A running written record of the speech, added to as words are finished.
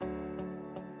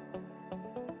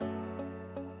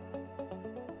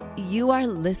You are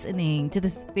listening to the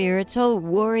Spiritual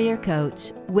Warrior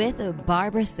Coach with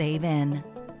Barbara Friesen,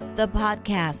 the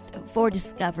podcast for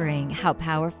discovering how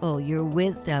powerful your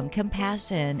wisdom,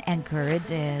 compassion, and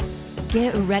courage is.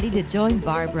 Get ready to join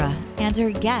Barbara and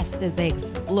her guests as they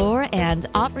explore and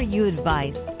offer you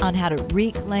advice on how to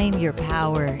reclaim your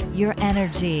power, your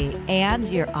energy, and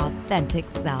your authentic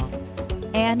self.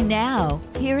 And now,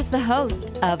 here's the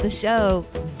host of the show,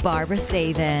 Barbara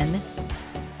Friesen.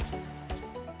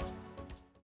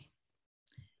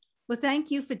 Well, thank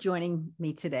you for joining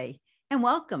me today and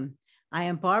welcome. I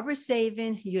am Barbara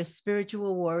Friesen, your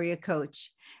spiritual warrior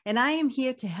coach, and I am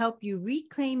here to help you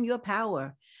reclaim your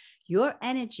power, your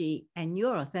energy, and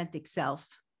your authentic self.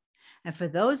 And for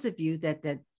those of you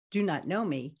that do not know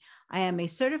me, I am a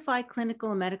certified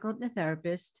clinical and medical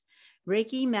hypnotherapist,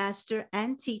 Reiki master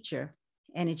and teacher,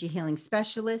 energy healing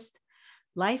specialist,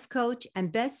 life coach,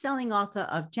 and best-selling author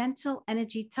of Gentle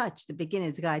Energy Touch, The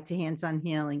Beginner's Guide to Hands-on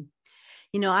Healing.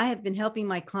 You know, I have been helping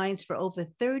my clients for over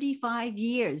 35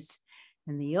 years,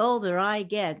 and the older I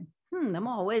get, the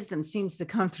more wisdom seems to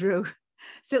come through.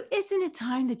 So isn't it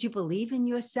time that you believe in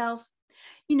yourself?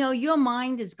 You know, your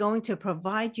mind is going to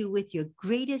provide you with your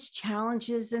greatest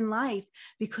challenges in life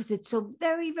because it's so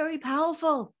very, very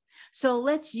powerful. So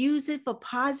let's use it for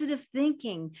positive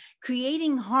thinking,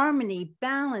 creating harmony,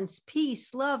 balance,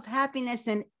 peace, love, happiness,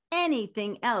 and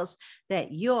anything else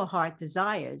that your heart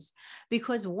desires.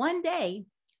 Because one day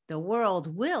the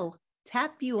world will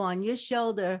tap you on your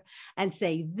shoulder and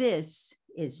say, this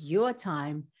is your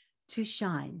time to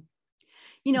shine.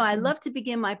 You know, I love to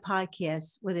begin my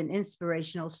podcast with an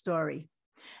inspirational story.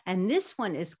 And this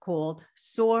one is called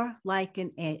Soar Like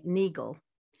an Eagle.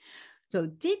 So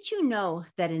did you know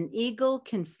that an eagle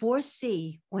can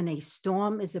foresee when a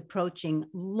storm is approaching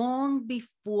long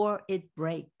before it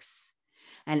breaks?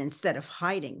 And instead of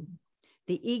hiding,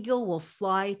 the eagle will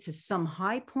fly to some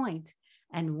high point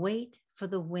and wait for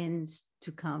the winds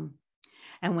to come.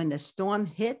 And when the storm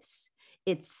hits,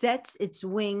 it sets its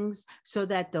wings so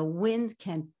that the wind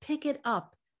can pick it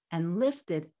up and lift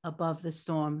it above the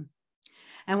storm.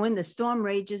 And when the storm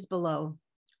rages below,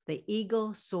 the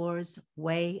eagle soars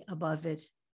way above it.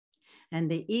 And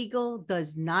the eagle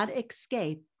does not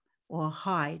escape or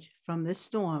hide from the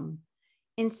storm.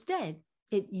 Instead,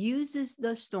 it uses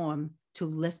the storm to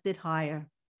lift it higher.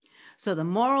 So the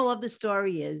moral of the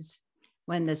story is,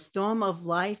 when the storm of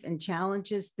life and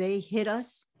challenges, they hit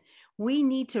us, we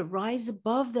need to rise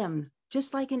above them,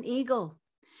 just like an eagle.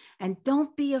 And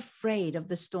don't be afraid of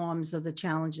the storms or the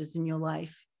challenges in your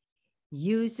life.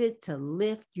 Use it to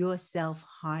lift yourself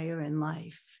higher in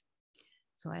life.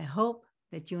 So I hope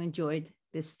that you enjoyed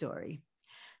this story.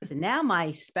 So now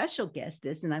my special guest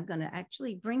is, and I'm going to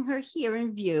actually bring her here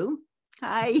in view.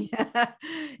 Hi,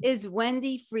 is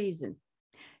Wendi Friesen.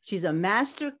 She's a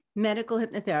master medical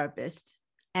hypnotherapist,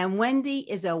 and Wendi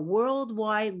is a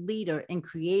worldwide leader in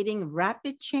creating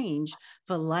rapid change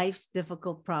for life's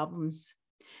difficult problems.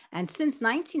 And since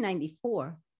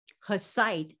 1994, her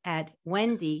site at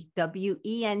Wendi,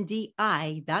 WENDI.com,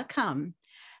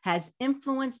 has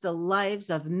influenced the lives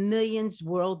of millions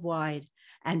worldwide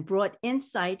and brought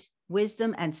insight,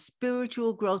 wisdom, and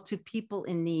spiritual growth to people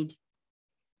in need.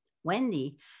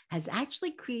 Wendi has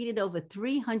actually created over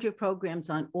 300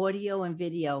 programs on audio and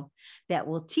video that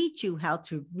will teach you how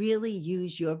to really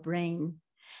use your brain.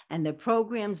 And the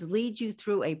programs lead you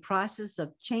through a process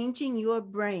of changing your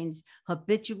brain's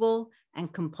habitual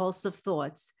and compulsive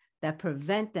thoughts that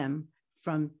prevent them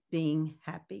from being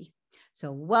happy.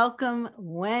 So welcome,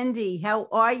 Wendi. How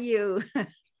are you?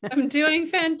 I'm doing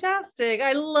fantastic.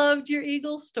 I loved your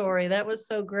eagle story. That was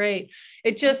so great.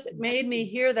 It just made me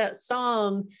hear that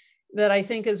song that I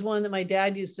think is one that my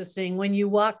dad used to sing. When you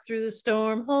walk through the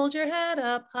storm, hold your head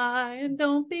up high and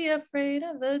don't be afraid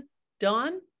of the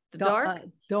dawn, dark.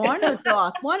 Dawn or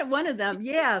dark, one of them.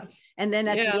 Yeah. And then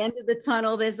at the end of the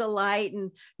tunnel, there's a light.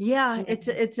 And we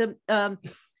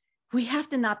have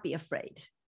to not be afraid.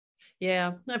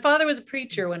 Yeah. My father was a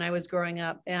preacher when I was growing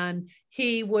up, and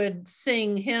he would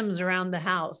sing hymns around the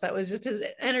house. That was just his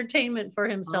entertainment for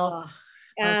himself. Oh.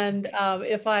 And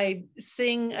if I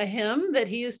sing a hymn that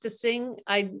he used to sing,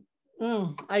 I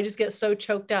just get so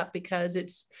choked up because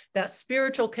it's that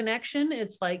spiritual connection.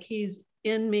 It's like he's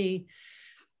in me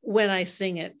when I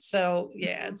sing it. So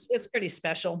yeah, it's pretty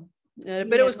special.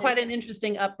 But it was quite an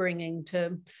interesting upbringing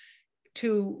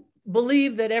to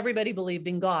believe that everybody believed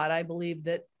in God. I believed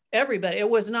that everybody, it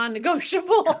was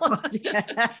non-negotiable.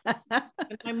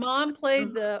 My mom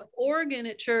played the organ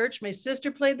at church. My sister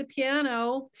played the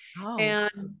piano, and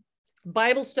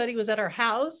Bible study was at our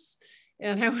house.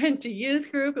 And I went to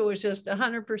youth group. It was just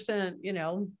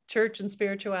 100%, church and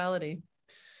spirituality.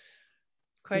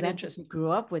 quite that's interesting. what you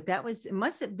grew up with. It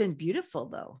must have been beautiful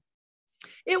though.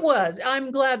 It was.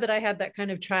 I'm glad that I had that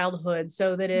kind of childhood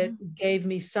so that it gave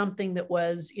me something that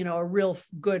was, a real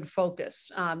good focus.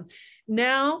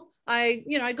 Now I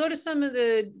go to some of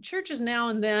the churches now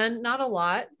and then, not a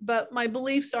lot, but my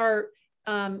beliefs are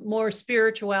more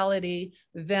spirituality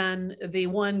than the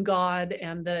one God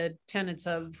and the tenets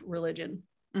of religion.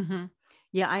 Mm-hmm.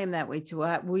 Yeah, I am that way too.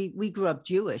 We grew up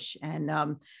Jewish,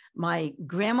 and my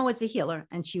grandma was a healer,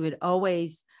 and she would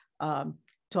always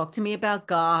talk to me about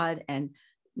God, and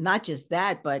not just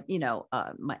that, but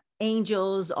my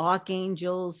angels,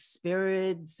 archangels,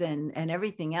 spirits, and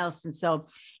everything else. And so,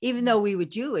 even though we were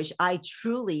Jewish, I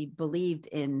truly believed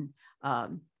in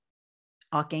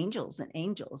archangels and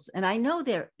angels, and I know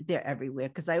they're everywhere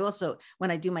because I also, when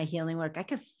I do my healing work, I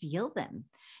could feel them.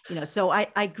 So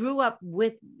I grew up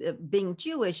with being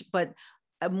Jewish, but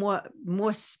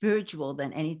more spiritual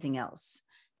than anything else.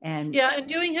 And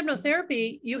doing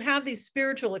hypnotherapy, you have these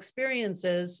spiritual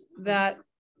experiences that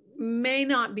may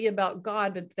not be about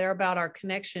God, but they're about our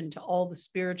connection to all the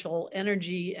spiritual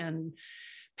energy and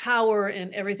power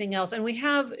and everything else. And we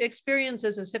have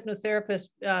experiences as hypnotherapists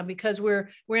because we're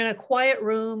in a quiet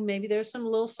room. Maybe there's some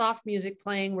little soft music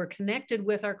playing. We're connected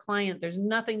with our client. There's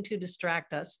nothing to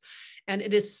distract us. And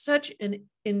it is such an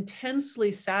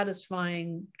intensely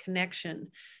satisfying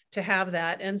connection to have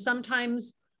that. And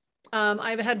sometimes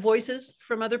I've had voices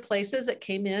from other places that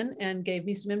came in and gave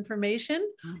me some information,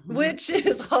 which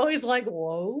is always like,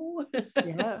 whoa.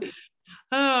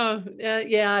 Yeah.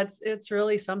 It's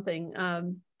really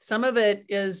something. Some of it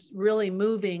is really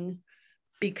moving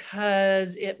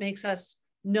because it makes us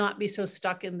not be so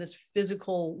stuck in this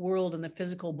physical world and the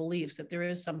physical beliefs, that there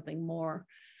is something more.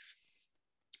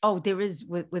 Oh, there is,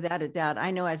 without a doubt.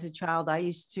 I know as a child, I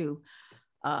used to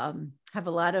have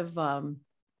a lot of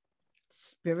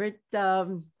spirit,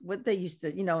 what they used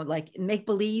to, like make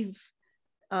believe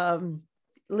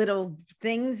little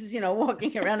things,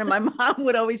 walking around. And my mom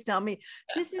would always tell me,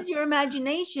 this is your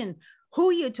imagination. Who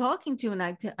are you talking to? And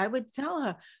I would tell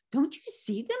her, don't you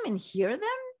see them and hear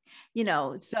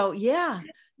them? So yeah,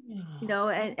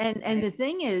 and the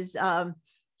thing is,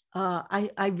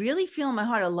 I really feel in my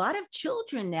heart, a lot of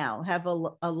children now have a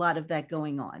lot of that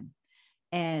going on.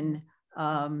 And,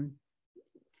 of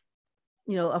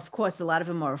course, a lot of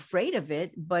them are afraid of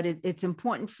it, but it's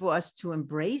important for us to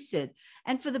embrace it.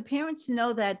 And for the parents to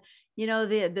know that,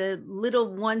 the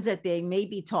little ones that they may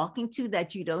be talking to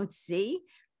that you don't see,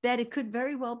 that it could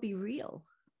very well be real.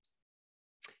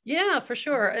 Yeah, for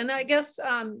sure. And I guess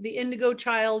the indigo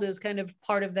child is kind of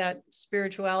part of that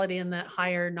spirituality and that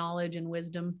higher knowledge and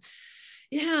wisdom.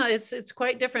 Yeah, it's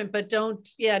quite different, but don't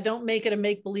make it a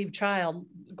make-believe child.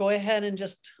 Go ahead and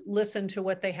just listen to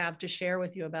what they have to share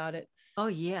with you about it. Oh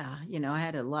yeah. I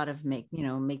had a lot of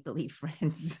make-believe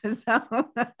friends.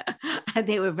 So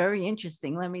they were very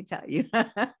interesting, let me tell you.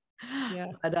 Yeah.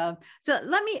 But so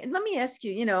let me ask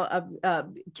you,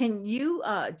 can you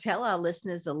tell our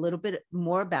listeners a little bit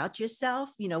more about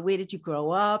yourself? Where did you grow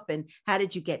up and how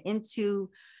did you get into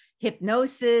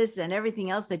hypnosis and everything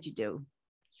else that you do?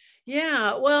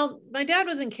 Yeah, well, my dad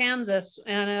was in Kansas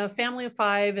and a family of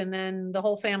 5, and then the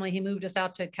whole family, he moved us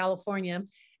out to California.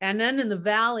 And then in the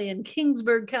valley in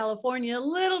Kingsburg, California, a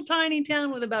little tiny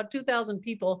town with about 2,000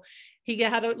 people, he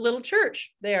had a little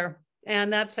church there.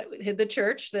 And that's the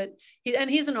church that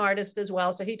he's an artist as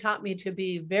well. So he taught me to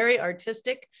be very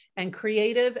artistic and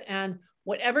creative, and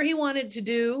whatever he wanted to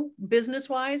do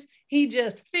business-wise, he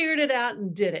just figured it out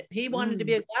and did it. He wanted to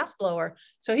be a glass blower.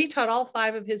 So he taught all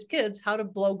 5 of his kids how to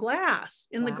blow glass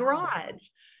in the garage.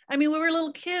 I mean, we were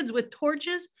little kids with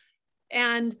torches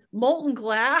and molten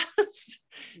glass.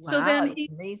 So then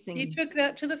he took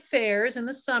that to the fairs in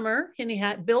the summer, and he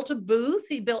had built a booth.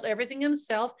 He built everything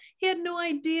himself. He had no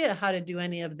idea how to do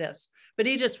any of this, but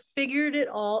he just figured it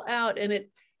all out. And it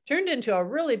turned into a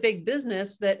really big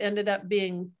business that ended up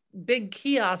being big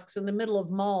kiosks in the middle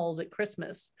of malls at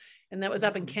Christmas. And that was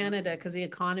up in Canada because the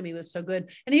economy was so good.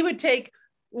 And he would take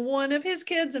one of his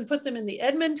kids and put them in the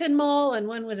Edmonton Mall, and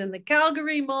one was in the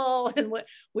Calgary Mall, and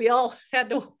we all had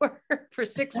to work for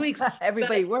 6 weeks.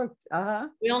 Everybody worked.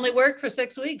 We only worked for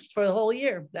 6 weeks for the whole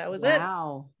year. That was it.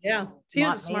 Wow. Yeah. He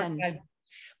was a smart guy.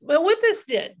 But what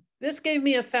this gave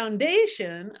me a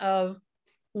foundation of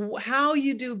how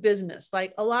you do business.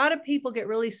 Like, a lot of people get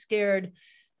really scared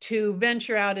to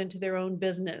venture out into their own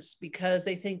business because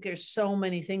they think there's so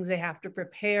many things they have to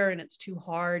prepare and it's too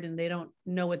hard and they don't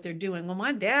know what they're doing. Well,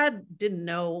 my dad didn't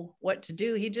know what to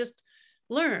do. He just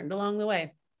learned along the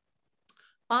way.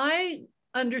 I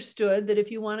understood that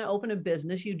if you want to open a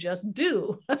business, you just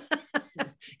do.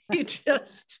 you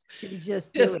just do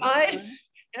decide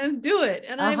and do it.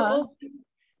 And I've opened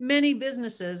many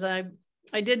businesses. I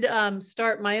did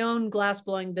start my own glass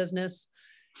blowing business,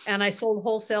 and I sold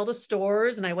wholesale to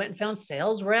stores, and I went and found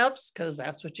sales reps because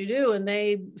that's what you do. And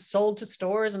they sold to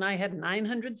stores, and I had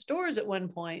 900 stores at one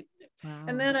point. Wow.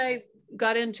 And then I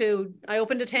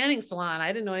opened a tanning salon.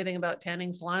 I didn't know anything about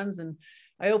tanning salons. And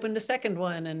I opened a second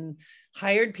one and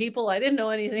hired people I didn't know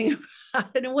anything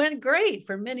about, and it went great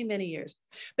for many, many years.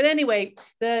 But anyway,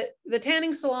 the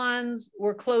tanning salons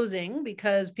were closing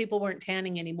because people weren't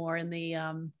tanning anymore in the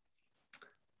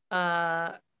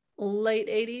late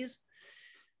 80s.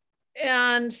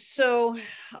 And so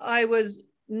I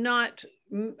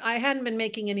hadn't been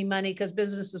making any money because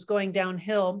business was going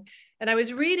downhill. And I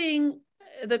was reading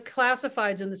the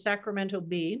classifieds in the Sacramento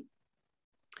Bee.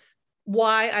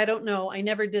 Why? I don't know. I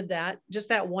never did that. Just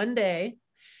that one day.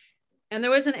 And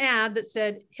there was an ad that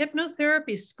said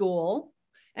hypnotherapy school.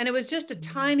 And it was just a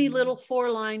tiny little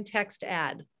 4-line text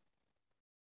ad.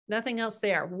 Nothing else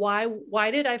there.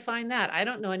 Why did I find that? I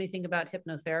don't know anything about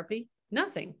hypnotherapy.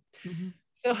 Nothing. Mm-hmm.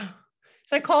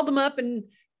 So I called them up, and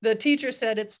the teacher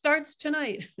said, it starts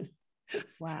tonight.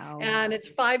 Wow. And it's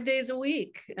 5 days a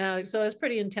week. So it's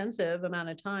pretty intensive amount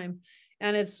of time.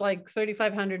 And it's like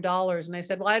 $3,500. And I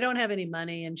said, well, I don't have any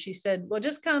money. And she said, well,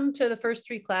 just come to the first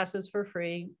 3 classes for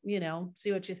free,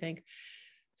 see what you think.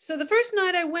 So the first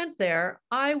night I went there,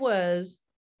 I was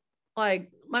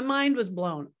like, my mind was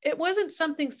blown. It wasn't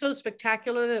something so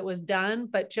spectacular that was done,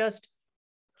 but just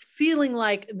feeling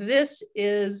like this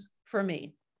is for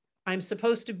me. I'm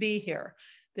supposed to be here.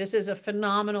 This is a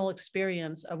phenomenal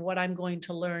experience of what I'm going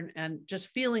to learn, and just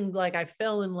feeling like I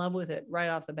fell in love with it right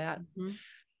off the bat. Mm-hmm.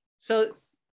 So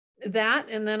that,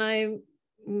 and then I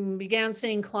began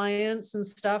seeing clients and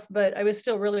stuff, but I was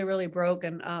still really, really broke.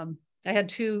 And I had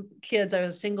 2 kids. I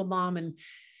was a single mom and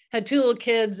had 2 little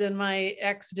kids, and my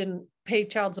ex didn't pay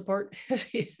child support because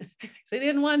he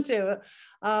didn't want to.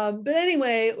 But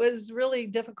anyway, it was really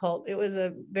difficult. It was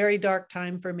a very dark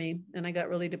time for me, and I got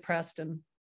really depressed and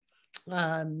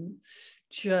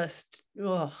just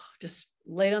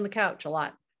laid on the couch a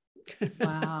lot.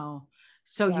 Wow.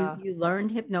 So you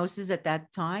learned hypnosis at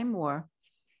that time, or?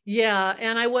 Yeah.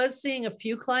 And I was seeing a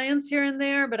few clients here and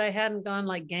there, but I hadn't gone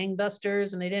like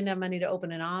gangbusters, and I didn't have money to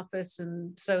open an office.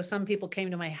 And so some people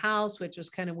came to my house, which was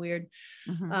kind of weird.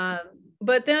 Mm-hmm.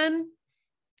 But then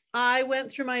I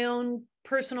went through my own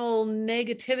personal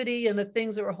negativity and the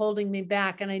things that were holding me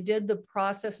back. And I did the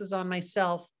processes on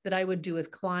myself that I would do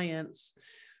with clients,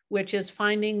 which is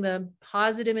finding the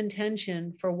positive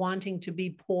intention for wanting to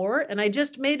be poor. And I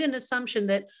just made an assumption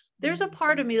that there's a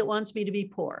part of me that wants me to be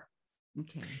poor.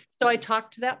 Okay. So I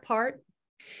talked to that part,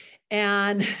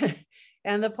 and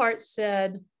the part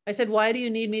said, I said, why do you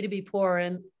need me to be poor?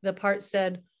 And the part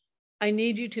said, I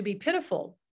need you to be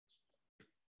pitiful.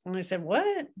 And I said,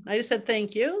 what? I just said,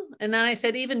 thank you. And then I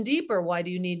said, even deeper, why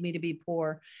do you need me to be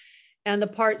poor? And the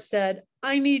part said,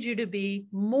 I need you to be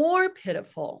more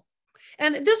pitiful.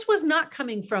 And this was not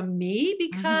coming from me,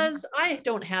 because I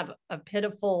don't have a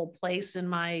pitiful place in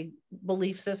my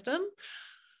belief system.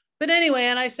 But anyway,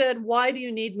 and I said, why do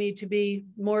you need me to be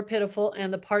more pitiful?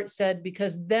 And the part said,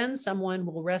 because then someone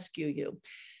will rescue you.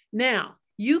 Now,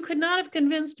 you could not have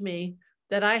convinced me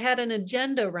that I had an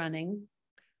agenda running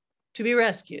to be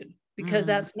rescued, because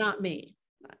that's not me.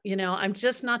 I'm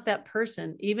just not that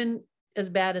person, even as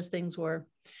bad as things were.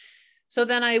 So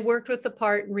then I worked with the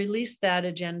part and released that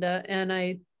agenda. And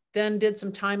I then did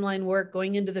some timeline work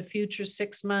going into the future,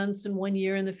 6 months and 1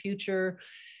 year in the future.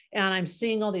 And I'm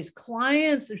seeing all these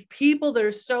clients, there's people that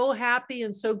are so happy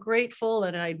and so grateful.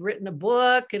 And I'd written a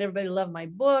book, and everybody loved my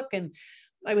book, and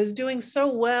I was doing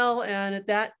so well. And at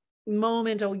that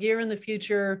moment, a year in the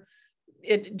future,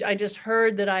 I just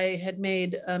heard that I had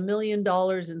made $1 million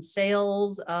in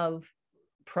sales of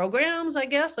programs, I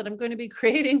guess, that I'm going to be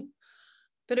creating.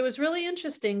 But it was really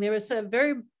interesting. There was a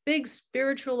very big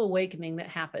spiritual awakening that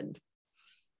happened.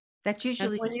 That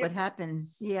usually is what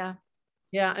happens. Yeah.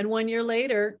 Yeah. And 1 year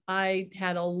later, I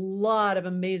had a lot of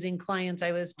amazing clients.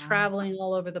 I was traveling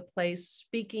all over the place,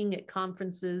 speaking at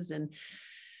conferences and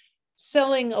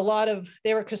selling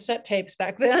they were cassette tapes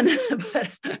back then, but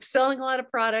selling a lot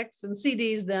of products and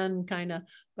CDs then kind of.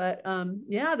 But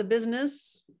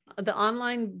the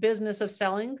online business of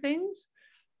selling things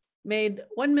made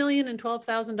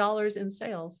 $1,012,000 in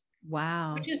sales.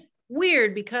 Wow. Which is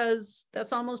weird, because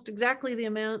that's almost exactly the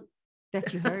amount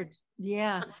that you heard.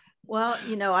 Yeah. Well,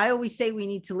 I always say we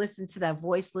need to listen to that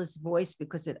voiceless voice,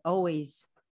 because it always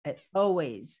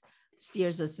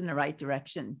steers us in the right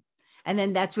direction. And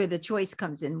then that's where the choice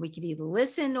comes in. We can either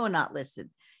listen or not listen,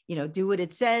 do what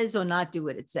it says or not do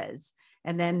what it says.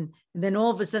 And then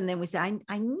all of a sudden, then we say,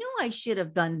 I knew I should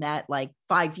have done that like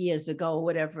 5 years ago, or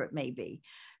whatever it may be.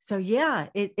 So yeah,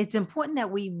 it's important that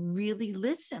we really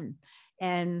listen.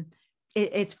 And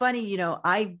it's funny,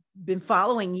 I've been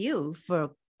following you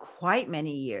for quite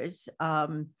many years.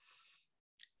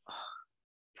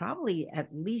 Probably at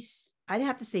least, I'd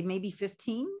have to say maybe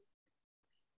 15.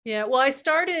 Yeah. Well, I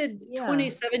started Yeah.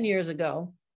 27 years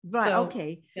ago. Right. So,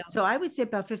 Okay. yeah. So I would say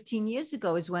about 15 years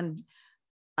ago is when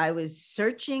I was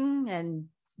searching and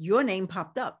your name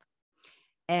popped up.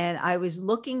 And I was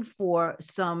looking for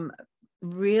some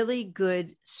really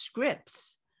good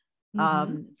scripts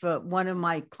for one of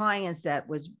my clients that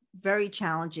was very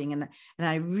challenging. And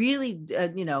I really,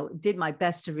 did my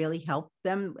best to really help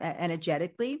them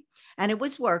energetically. And it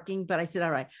was working, but I said,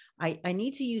 all right, I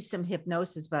need to use some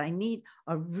hypnosis, but I need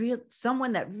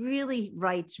someone that really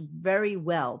writes very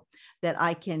well, that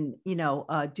I can,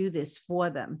 do this for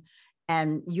them.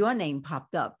 And your name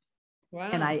popped up. Wow.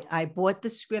 And I bought the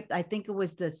script. I think it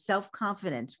was the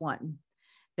self-confidence one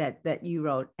that you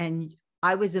wrote. And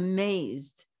I was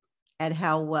amazed at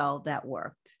how well that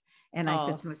worked. And I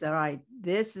said to myself, all right,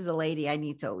 this is a lady I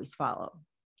need to always follow.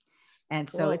 And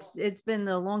so it's been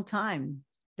a long time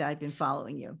that I've been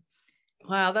following you.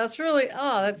 Wow, that's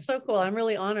so cool. I'm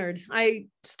really honored. I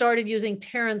started using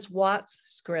Terrence Watt's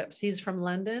scripts. He's from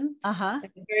London. At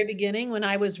the very beginning, when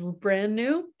I was brand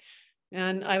new.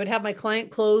 And I would have my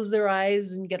client close their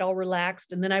eyes and get all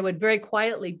relaxed. And then I would very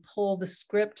quietly pull the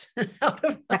script out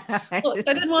of my books.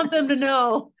 I didn't want them to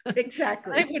know.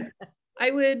 Exactly. I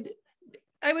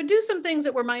would do some things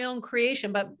that were my own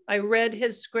creation, but I read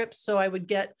his scripts so I would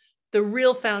get the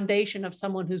real foundation of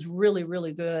someone who's really,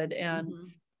 really good. And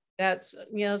that's,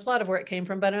 it's a lot of where it came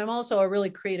from, but I'm also a really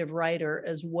creative writer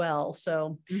as well.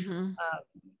 So, and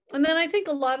then I think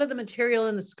a lot of the material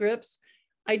in the scripts,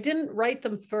 I didn't write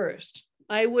them first.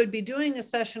 I would be doing a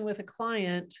session with a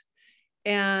client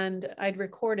and I'd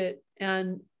record it.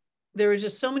 And there was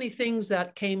just so many things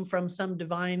that came from some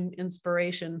divine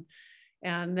inspiration.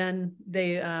 And then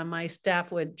my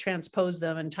staff would transpose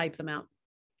them and type them out.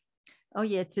 Oh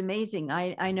yeah, it's amazing.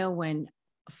 I know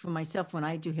for myself, when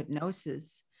I do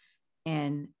hypnosis,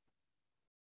 and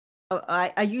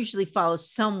I usually follow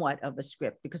somewhat of a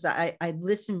script, because I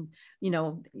listen,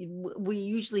 we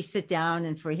usually sit down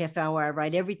and for a half hour, I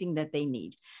write everything that they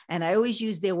need. And I always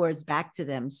use their words back to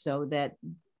them so that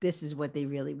this is what they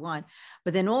really want.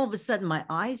 But then all of a sudden my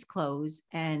eyes close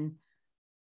and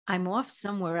I'm off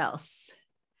somewhere else.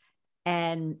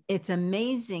 And it's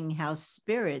amazing how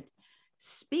spirit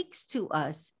speaks to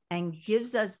us and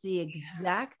gives us the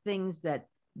exact things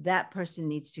that person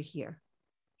needs to hear.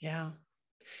 Yeah.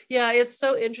 Yeah, it's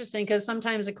so interesting because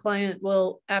sometimes a client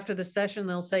will, after the session,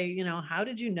 they'll say, how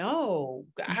did you know?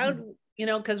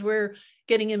 Because we're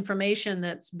getting information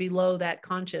that's below that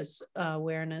conscious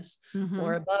awareness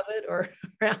or above it or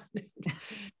around it.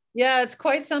 Yeah, it's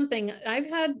quite something. I've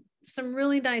had some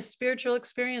really nice spiritual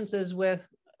experiences with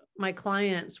my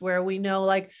clients where we know,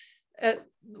 like at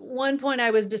one point I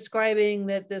was describing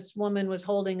that this woman was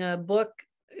holding a book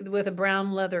with a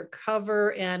brown leather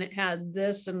cover and it had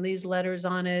this and these letters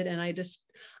on it. And I just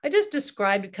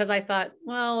described it because I thought,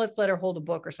 well, let's let her hold a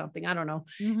book or something. I don't know.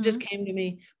 It just came to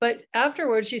me. But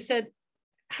afterwards she said,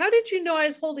 how did you know I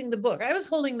was holding the book? I was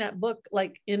holding that book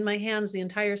like in my hands the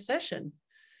entire session.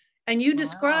 And you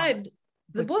described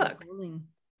the book.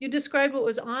 You described what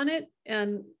was on it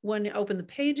and when you open the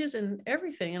pages and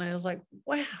everything. And I was like,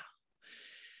 wow.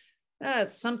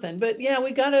 That's something. But yeah, we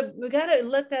gotta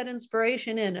let that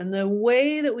inspiration in. And the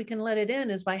way that we can let it in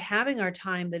is by having our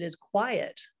time that is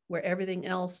quiet, where everything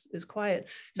else is quiet.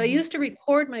 So I used to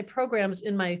record my programs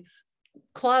in my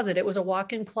closet. It was a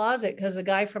walk-in closet because a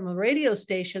guy from a radio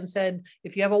station said,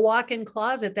 if you have a walk-in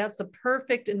closet, that's the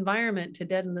perfect environment to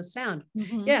deaden the sound.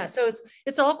 Yeah. So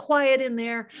it's all quiet in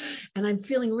there and I'm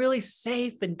feeling really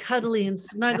safe and cuddly and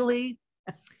snuggly.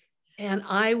 And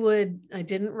I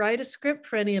didn't write a script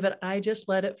for any of it. I just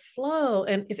let it flow.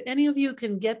 And if any of you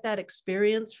can get that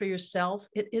experience for yourself,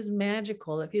 it is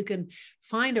magical. If you can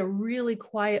find a really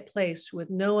quiet place with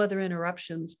no other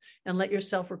interruptions and let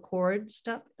yourself record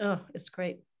stuff, it's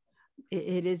great.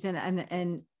 It is.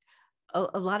 And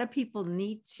a lot of people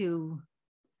need to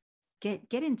get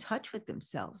in touch with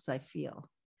themselves, I feel.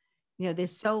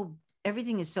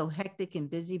 Everything is so hectic and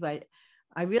busy, but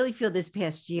I really feel this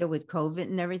past year with COVID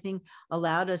and everything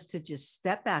allowed us to just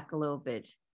step back a little bit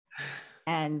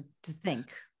and to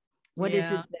think, what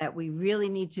is it that we really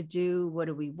need to do? What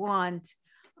do we want?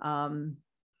 And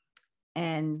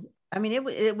I mean,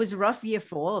 it was a rough year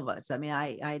for all of us. I mean,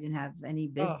 I didn't have any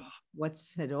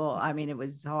business at all. I mean, it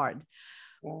was hard,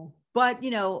 But,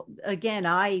 again,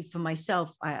 for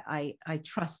myself, I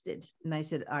trusted, and I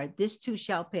said, all right, this too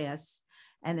shall pass.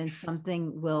 And then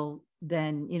something will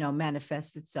then,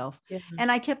 manifest itself. Yeah.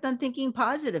 And I kept on thinking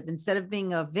positive instead of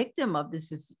being a victim of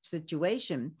this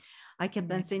situation. I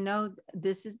kept on saying, no,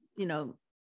 this is,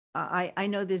 I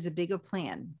know there's a bigger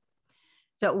plan.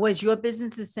 So was your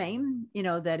business the same,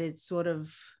 that it's sort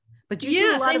of, but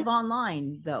you do a lot of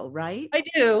online though, right? I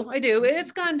do.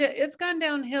 It's gone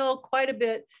downhill quite a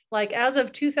bit. Like as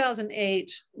of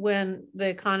 2008, when the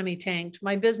economy tanked,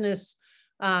 my business,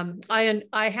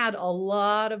 I had a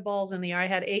lot of balls in the air. I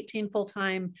had 18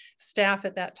 full-time staff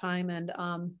at that time,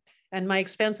 and my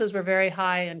expenses were very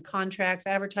high, and contracts,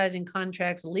 advertising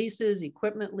contracts, leases,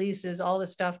 equipment leases, all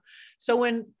this stuff. So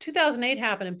when 2008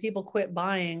 happened and people quit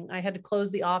buying, I had to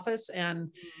close the office, and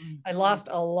I lost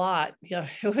a lot. Yeah,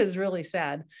 it was really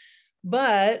sad.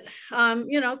 But,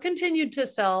 continued to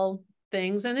sell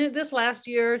things. And this last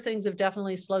year, things have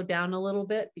definitely slowed down a little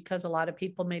bit because a lot of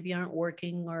people maybe aren't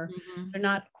working, or they're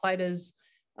not quite as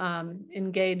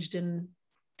engaged in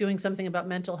doing something about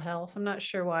mental health. I'm not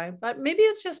sure why, but maybe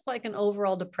it's just like an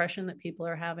overall depression that people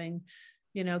are having,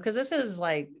 because this is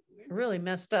like really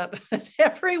messed up.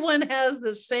 Everyone has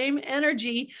the same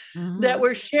energy that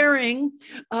we're sharing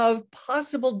of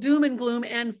possible doom and gloom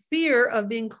and fear of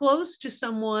being close to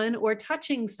someone or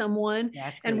touching someone.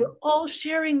 Exactly. And we're all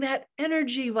sharing that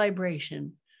energy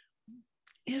vibration.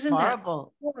 Isn't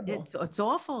horrible? That horrible? It's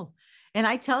awful. And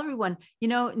I tell everyone,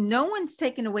 no one's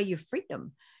taken away your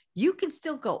freedom. You can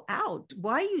still go out.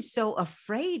 Why are you so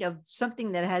afraid of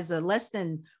something that has a less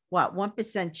than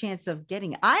 1% chance of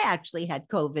getting it? I actually had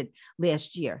COVID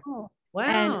last year. Oh,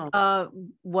 wow.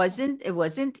 And it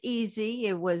wasn't easy.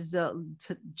 It was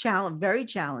very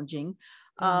challenging.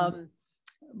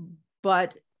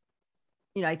 But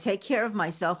I take care of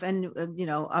myself, and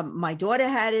my daughter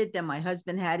had it, then my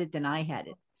husband had it, then I had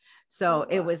it. So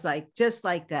it was like just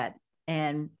like that.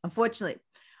 And unfortunately,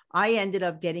 I ended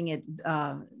up getting it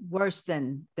worse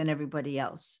than everybody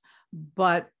else.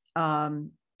 But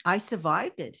I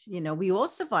survived it. We all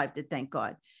survived it, thank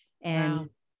God. And,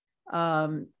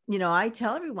 I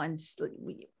tell everyone,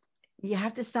 you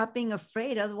have to stop being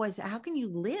afraid. Otherwise, how can you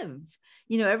live?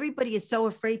 Everybody is so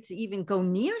afraid to even go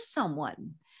near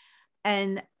someone.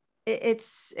 And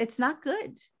it's not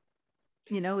good.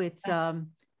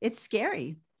 It's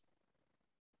scary.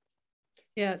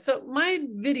 Yeah. So my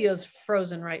video's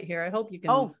frozen right here. I hope you can.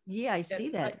 Oh, yeah, I see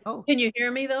that. Oh, can you hear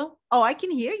me though? Oh, I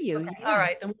can hear you. Okay. Yeah. All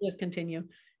right. Then we'll just continue.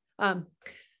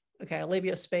 Okay. I'll leave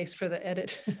you a space for the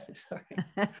edit.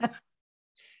 Sorry.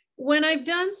 When I've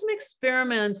done some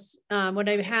experiments, when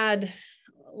I've had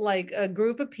like a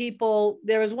group of people,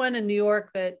 there was one in New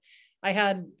York that I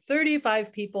had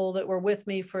 35 people that were with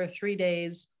me for 3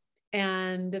 days.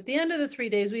 And at the end of the 3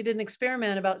 days, we did an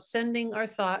experiment about sending our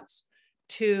thoughts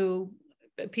to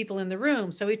people in the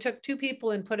room. So we took 2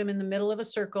 people and put them in the middle of a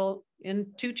circle in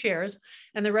 2 chairs,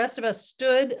 and the rest of us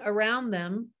stood around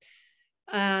them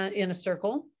in a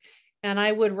circle. And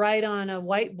I would write on a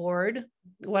whiteboard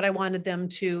what I wanted them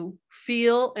to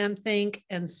feel and think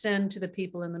and send to the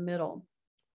people in the middle.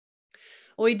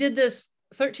 Well, we did this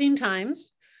 13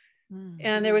 times,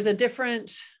 and there was a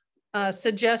different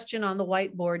suggestion on the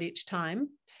whiteboard each time.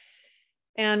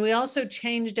 And we also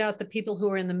changed out the people who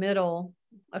were in the middle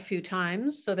a few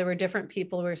times. So there were different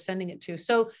people we were sending it to.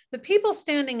 So the people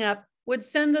standing up would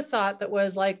send a thought that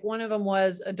was like, one of them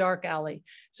was a dark alley.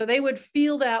 So they would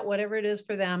feel that, whatever it is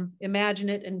for them, imagine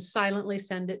it, and silently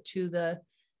send it to the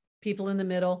people in the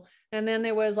middle. And then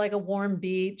there was like a warm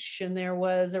beach, and there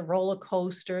was a roller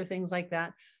coaster, things like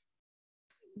that.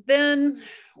 Then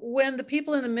when the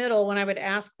people in the middle, when I would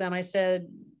ask them, I said,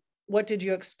 what did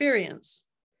you experience?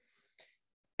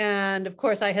 And of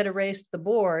course, I had erased the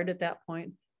board at that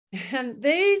point, and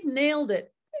they nailed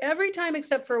it every time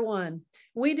except for one.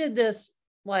 We did this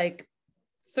like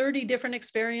 30 different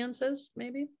experiences,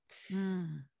 maybe.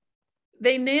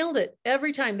 They nailed it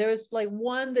every time. There was like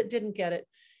one that didn't get it.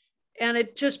 And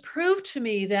it just proved to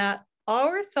me that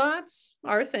our thoughts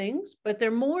are things, but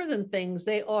they're more than things.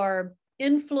 They are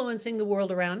influencing the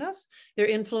world around us. They're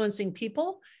influencing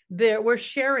people. We're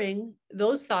sharing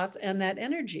those thoughts and that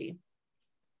energy.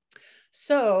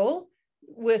 So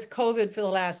with COVID for the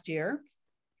last year,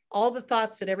 all the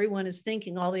thoughts that everyone is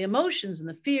thinking, all the emotions and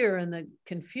the fear and the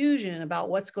confusion about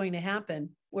what's going to happen,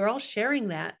 we're all sharing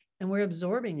that and we're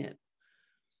absorbing it.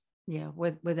 Yeah,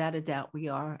 without a doubt we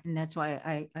are. And that's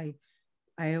why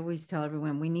I always tell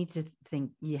everyone, we need to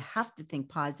think, you have to think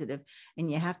positive, and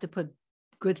you have to put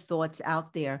good thoughts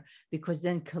out there, because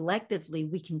then collectively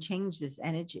we can change this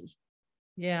energy.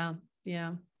 Yeah.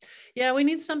 Yeah. Yeah. We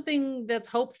need something that's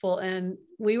hopeful. And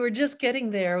we were just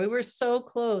getting there. We were so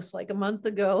close, like a month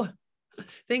ago.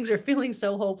 Things are feeling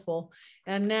so hopeful.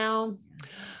 And now,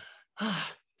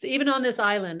 so even on this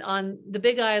island, on the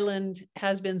big island,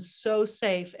 has been so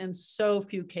safe and so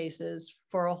few cases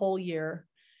for a whole year.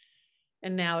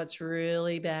 And now it's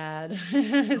really bad.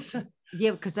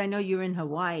 Yeah, because I know you're in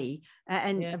Hawaii,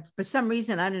 and Yeah. for some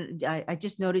reason I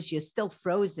just noticed you're still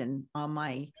frozen on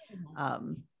my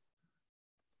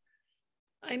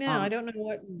I know. I don't know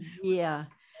what. yeah.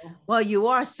 Well, you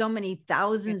are so many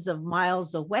thousands of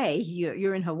miles away.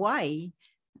 You're in Hawaii.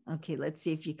 Okay, let's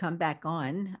see if you come back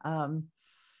on.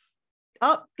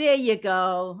 Oh, there you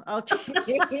go. Okay.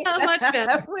 Much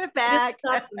better. We're back.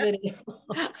 Stop the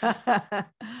video.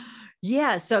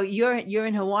 Yeah, so you're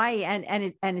in Hawaii,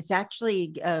 and it's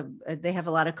actually they have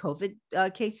a lot of COVID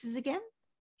cases again.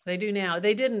 They do now.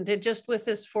 They didn't. It just, with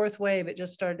this fourth wave, it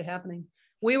just started happening.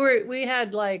 We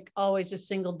had like always just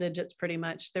single digits pretty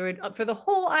much. There would, for the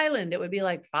whole island, it would be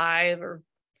like 5 or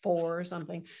 4 or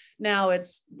something. Now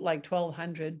it's like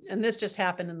 1,200. And this just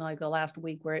happened in like the last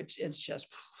week, where it's just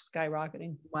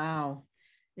skyrocketing. Wow.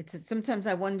 It's sometimes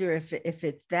I wonder if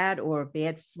it's that, or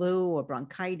bad flu, or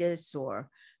bronchitis, or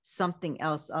something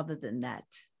else other than that.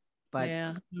 But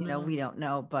yeah, we don't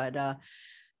know. But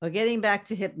we're getting back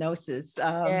to hypnosis.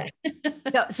 Yeah.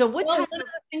 So what Well, type one of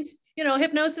the things,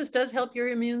 hypnosis does help your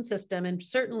immune system, and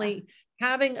certainly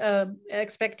having a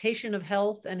expectation of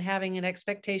health and having an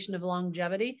expectation of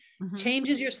longevity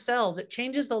changes your cells. It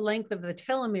changes the length of the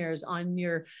telomeres on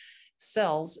your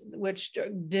cells, which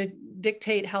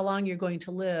dictate how long you're going to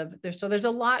live. So there's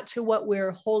a lot to what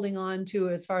we're holding on to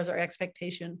as far as our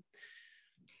expectation.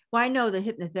 Well, I know the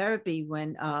hypnotherapy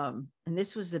when, and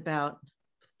this was about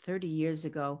 30 years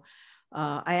ago,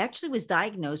 I actually was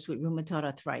diagnosed with rheumatoid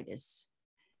arthritis.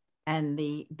 And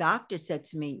the doctor said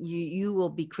to me, you will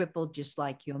be crippled just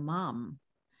like your mom.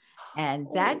 And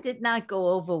that did not go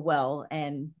over well.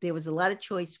 And there was a lot of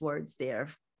choice words there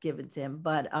given to him.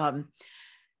 But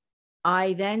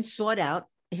I then sought out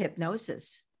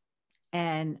hypnosis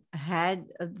and had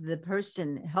the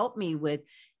person help me with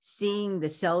seeing the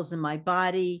cells in my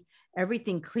body,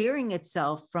 everything clearing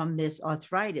itself from this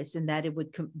arthritis, and that it would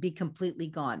be completely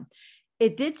gone.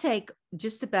 It did take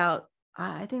just about,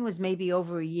 I think it was maybe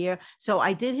over a year. So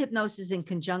I did hypnosis in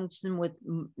conjunction with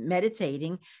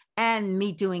meditating and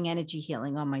me doing energy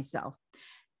healing on myself.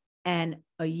 And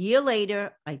a year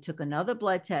later, I took another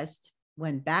blood test,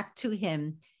 went back to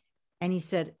him, and he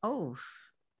said, "Oh,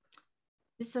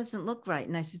 this doesn't look right."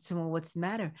 And I said to him, "Well, what's the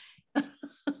matter?"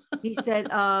 He said,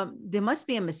 "There must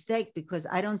be a mistake, because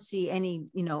I don't see any,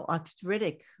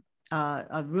 arthritic,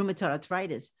 rheumatoid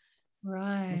arthritis."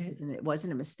 Right. I said, "It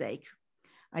wasn't a mistake."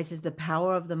 I says, "The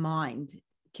power of the mind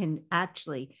can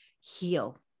actually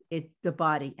heal the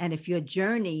body. And if your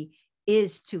journey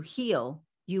is to heal,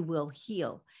 you will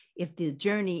heal. If the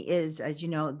journey is, as you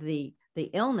know, the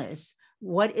illness,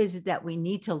 what is it that we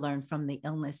need to learn from the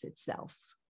illness itself?"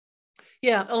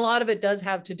 Yeah, a lot of it does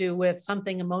have to do with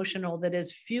something emotional that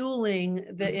is fueling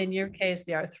in your case,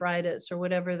 the arthritis or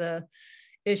whatever the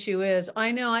issue is.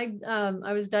 I know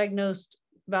I was diagnosed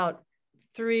about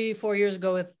 3-4 years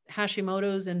ago with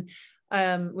Hashimoto's, and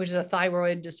which is a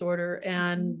thyroid disorder.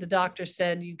 And the doctor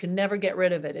said, you can never get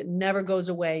rid of it. It never goes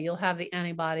away. You'll have the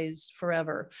antibodies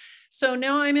forever. So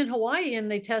now I'm in Hawaii,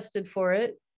 and they tested for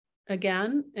it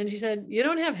again. And she said, "You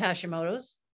don't have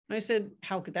Hashimoto's." And I said,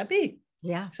 "How could that be?"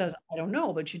 Yeah. She says, "I don't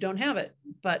know, but you don't have it."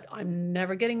 But I'm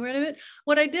never getting rid of it.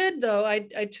 What I did, though, I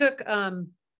took,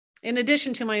 in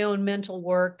addition to my own mental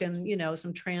work and,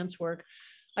 some trance work,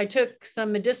 I took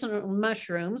some medicinal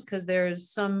mushrooms, because there's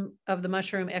some of the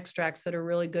mushroom extracts that are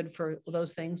really good for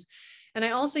those things. And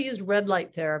I also used red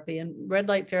light therapy. And red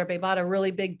light therapy, I bought a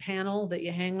really big panel that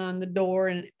you hang on the door.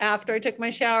 And after I took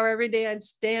my shower every day, I'd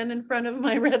stand in front of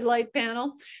my red light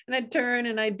panel, and I'd turn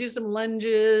and I'd do some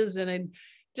lunges, and I'd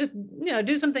just,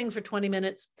 do some things for 20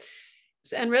 minutes.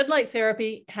 And red light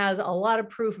therapy has a lot of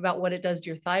proof about what it does to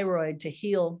your thyroid to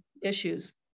heal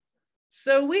issues.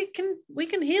 So we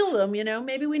can heal them,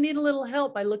 maybe we need a little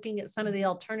help by looking at some of the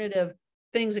alternative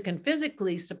things that can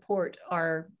physically support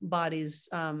our body's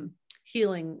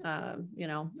healing,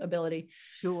 ability.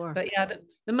 Sure. But yeah,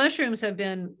 the mushrooms have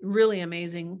been really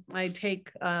amazing. I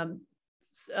take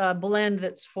a blend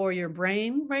that's for your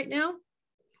brain right now.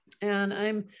 And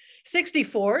I'm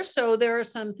 64. So there are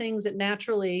some things that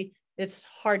naturally, it's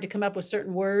hard to come up with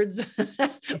certain words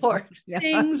or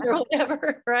things or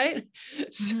whatever, right?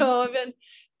 So I've been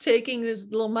taking this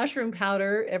little mushroom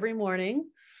powder every morning.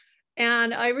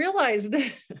 And I realized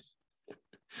that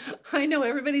I know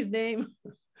everybody's name.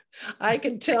 I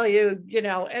can tell you,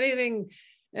 anything,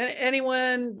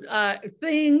 anyone,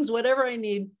 things, whatever I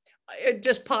need, it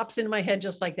just pops into my head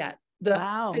just like that. The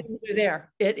Wow. things are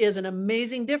there. It is an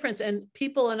amazing difference. And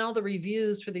people in all the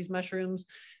reviews for these mushrooms,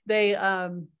 they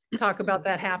talk about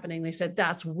that happening. They said,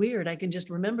 that's weird. I can just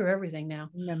remember everything now.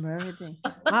 Remember everything.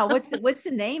 Wow. What's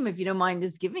the name, if you don't mind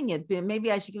just giving it?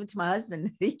 Maybe I should give it to my husband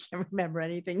if he can't remember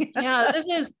anything. Yeah, this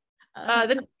is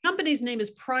the company's name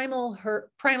is Primal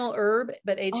Herb,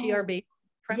 but HERB.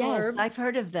 Primal Yes, Herb. I've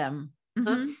heard of them.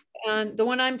 Mhm. And the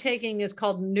one I'm taking is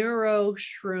called Neuro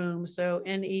Shroom. So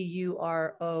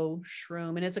Neuro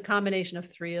Shroom. And it's a combination of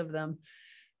 3 of them.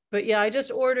 But yeah, I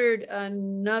just ordered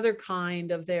another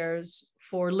kind of theirs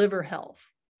for liver health.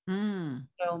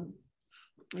 So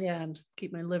yeah, I'm just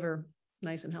keep my liver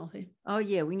nice and healthy. Oh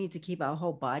yeah, we need to keep our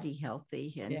whole body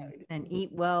healthy and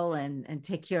eat well and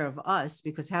take care of us,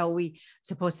 because how are we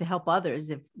supposed to help others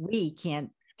if we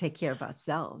can't take care of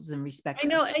ourselves and respect? I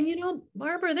know. And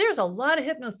Barbara, there's a lot of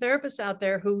hypnotherapists out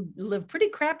there who live pretty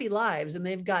crappy lives and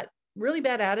they've got really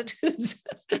bad attitudes.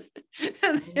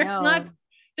 And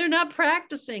they're not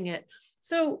practicing it.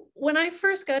 So when I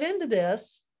first got into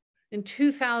this in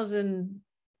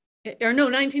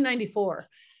 1994,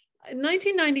 in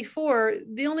 1994,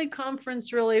 the only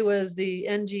conference really was the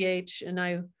NGH, and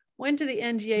I went to the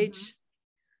NGH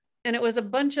and it was a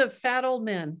bunch of fat old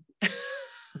men.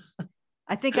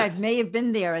 I think I may have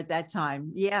been there at that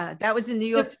time. Yeah, that was in New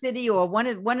York City or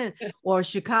or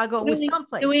Chicago, or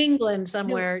someplace. New England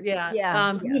somewhere.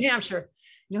 Yeah. New Hampshire.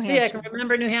 See, I can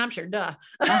remember New Hampshire. Duh.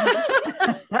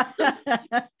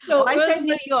 So I said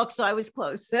New York, so I was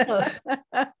close. A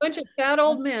bunch of fat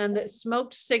old men that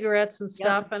smoked cigarettes and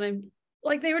stuff, and I'm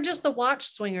like, they were just the watch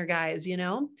swinger guys,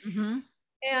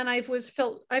 And I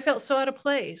felt so out of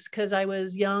place because I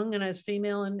was young and I was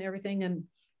female and everything, and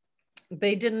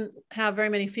they didn't have very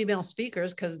many female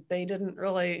speakers because they didn't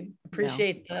really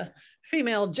appreciate the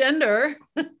female gender.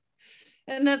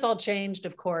 And that's all changed,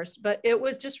 of course, but it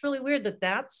was just really weird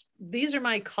these are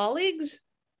my colleagues.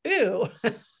 Ew.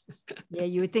 Yeah,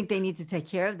 you would think they need to take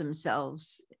care of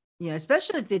themselves,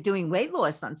 especially if they're doing weight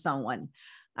loss on someone.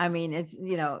 I mean, it's,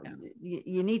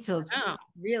 you need to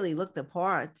really look the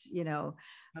part,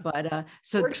 but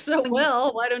so works so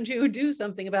well. Why don't you do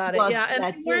something about it? Well, yeah.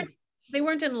 And they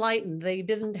weren't enlightened. They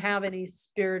didn't have any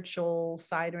spiritual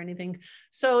side or anything.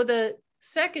 So the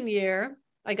second year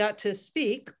I got to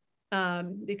speak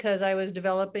because I was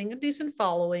developing a decent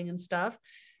following and stuff.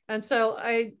 And so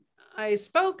I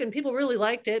spoke and people really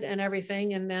liked it and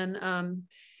everything. And then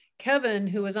Kevin,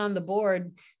 who was on the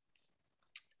board,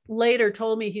 later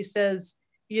told me, he says,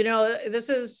 this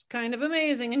is kind of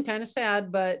amazing and kind of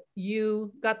sad, but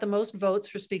you got the most votes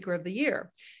for Speaker of the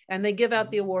Year. And they give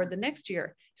out the award the next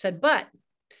year. He said, but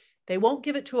they won't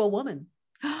give it to a woman.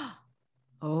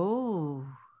 Oh,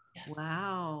 yes.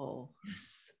 Wow.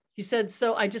 Yes. He said,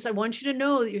 so I want you to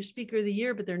know that you're Speaker of the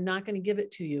Year, but they're not going to give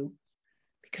it to you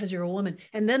because you're a woman.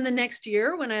 And then the next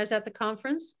year when I was at the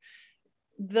conference,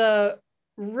 the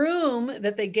room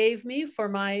that they gave me for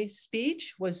my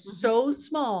speech was so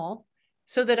small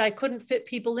so that I couldn't fit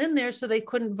people in there. So they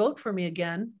couldn't vote for me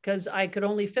again because I could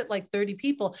only fit like 30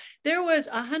 people. There was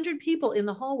 100 people in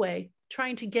the hallway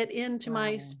trying to get into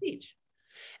my speech.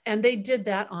 And they did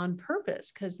that on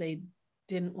purpose because they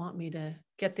didn't want me to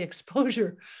get the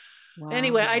exposure. Wow.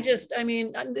 Anyway, the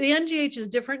NGH is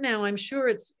different now. I'm sure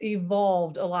it's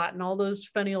evolved a lot and all those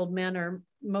funny old men are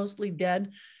mostly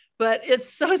dead, but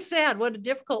it's so sad. What a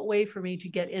difficult way for me to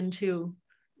get into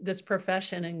this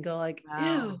profession and go like,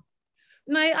 ew.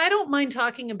 And I don't mind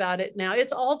talking about it now.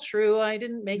 It's all true. I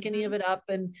didn't make any of it up.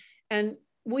 And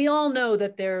we all know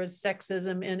that there's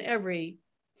sexism in every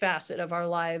facet of our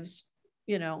lives.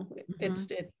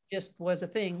 It just was a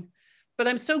thing. But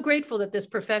I'm so grateful that this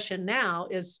profession now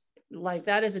is like,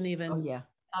 that isn't even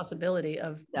possibility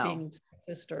of being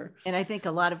sexist. And I think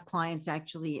a lot of clients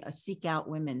actually seek out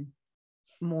women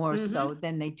more so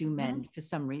than they do men for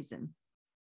some reason.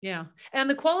 Yeah. And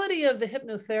the quality of the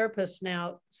hypnotherapists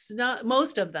now,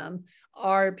 most of them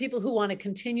are people who want to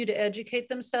continue to educate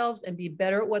themselves and be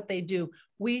better at what they do.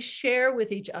 We share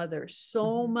with each other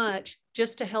so much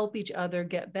just to help each other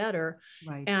get better.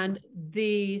 Right. And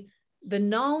the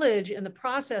knowledge and the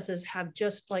processes have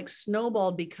just like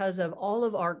snowballed because of all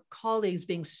of our colleagues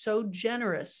being so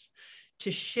generous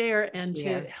to share and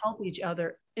to help each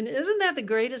other. And isn't that the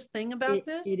greatest thing about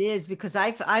this? It is, because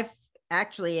I've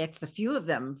actually asked a few of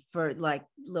them for like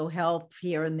little help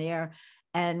here and there.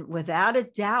 And without a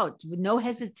doubt, with no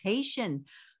hesitation,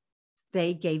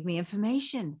 they gave me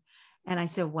information. And I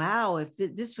said, wow, if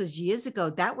this was years ago,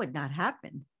 that would not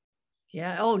happen.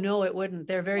 Yeah. Oh no, it wouldn't.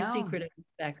 They're very No, secretive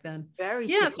back then. very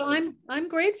Yeah. So secretive. I'm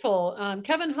grateful.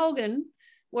 Kevin Hogan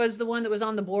was the one that was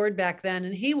on the board back then,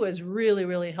 and he was really,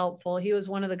 really helpful. He was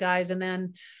one of the guys. And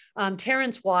then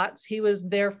Terrence Watts, he was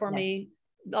there for Yes. me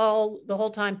the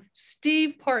whole time.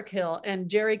 Steve Parkhill and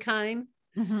Jerry Kine.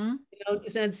 Mm-hmm. You know,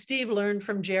 and Steve learned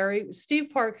from Jerry.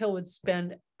 Steve Parkhill would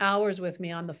spend hours with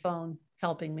me on the phone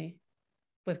helping me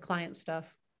with client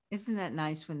stuff. Isn't that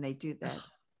nice when they do that?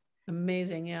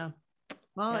 Amazing. Yeah.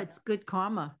 Well, Yeah. it's good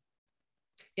karma.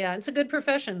 Yeah, it's a good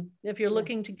profession. If you're Yeah.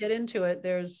 looking to get into it,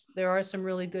 there are some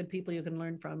really good people you can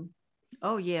learn from.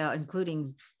 Oh yeah,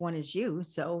 including one is you.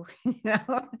 So, you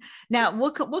know, now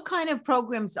what kind of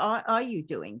programs are you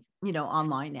doing, you know,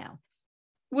 online now?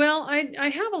 Well, I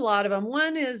have a lot of them.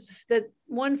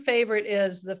 One favorite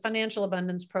is the Financial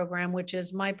Abundance Program, which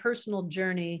is my personal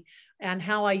journey and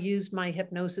how I used my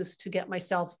hypnosis to get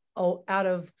myself out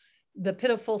of the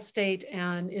pitiful state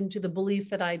and into the belief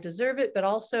that I deserve it, but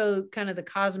also kind of the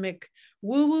cosmic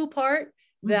woo-woo part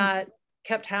that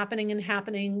kept happening and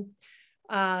happening.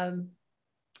 And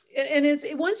it's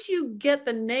once you get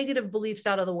the negative beliefs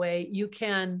out of the way, you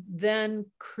can then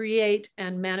create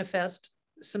and manifest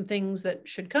some things that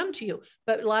should come to you.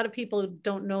 But a lot of people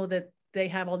don't know that they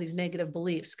have all these negative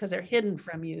beliefs because they're hidden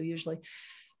from you usually.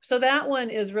 So that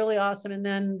one is really awesome. And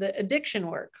then the addiction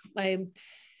work.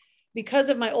 Because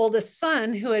of my oldest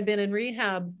son, who had been in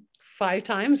rehab 5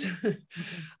 times,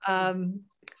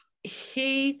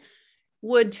 he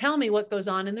would tell me what goes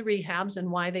on in the rehabs and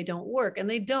why they don't work. And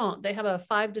they don't. They have a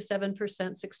 5 to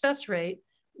 7% success rate,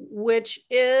 which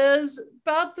is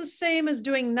about the same as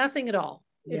doing nothing at all.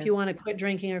 Yes. If you want to quit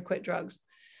drinking or quit drugs.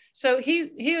 So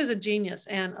he was a genius,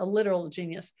 and a literal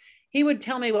genius. He would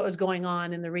tell me what was going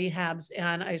on in the rehabs.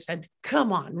 And I said,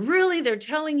 come on, really? They're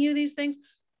telling you these things?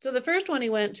 So the first one he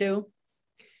went to,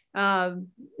 and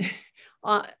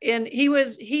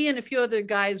he and a few other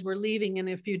guys were leaving in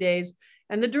a few days.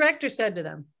 And the director said to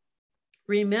them,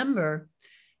 remember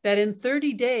that in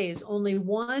 30 days, only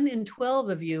 1 in 12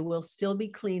 of you will still be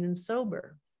clean and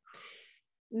sober.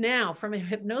 Now, from a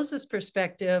hypnosis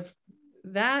perspective,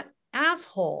 that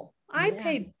asshole,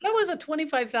 that was a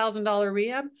 $25,000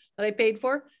 rehab that I paid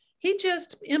for. He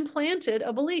just implanted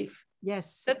a belief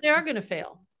that they are going to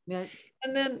fail. Yeah.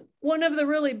 And then one of the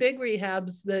really big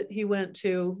rehabs that he went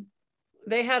to,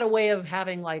 they had a way of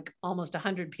having like almost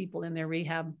 100 people in their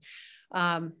rehab.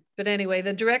 But anyway,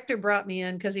 the director brought me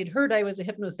in because he'd heard I was a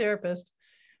hypnotherapist.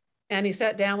 And he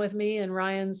sat down with me, and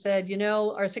Ryan said, you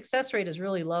know, our success rate is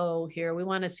really low here. We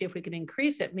want to see if we can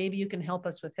increase it. Maybe you can help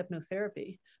us with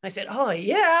hypnotherapy. I said, oh,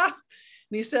 yeah. And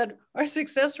he said, our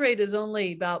success rate is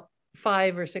only about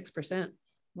 5 or 6%.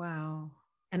 Wow.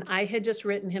 And I had just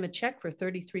written him a check for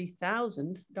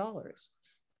 $33,000.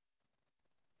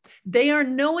 They are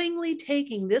knowingly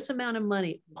taking this amount of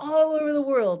money all over the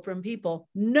world from people,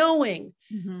 knowing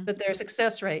that their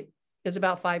success rate is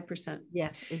about 5%. Yeah,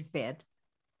 it's bad.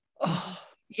 Oh,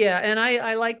 yeah. And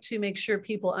I like to make sure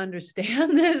people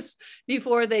understand this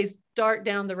before they start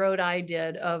down the road I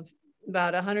did of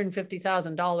about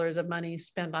 $150,000 of money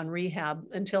spent on rehab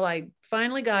until I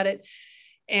finally got it.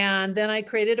 And then I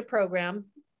created a program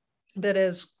that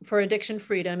is for addiction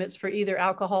freedom. It's for either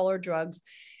alcohol or drugs.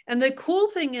 And the cool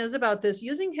thing is about this,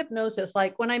 using hypnosis,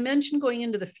 like when I mentioned going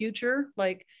into the future,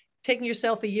 like taking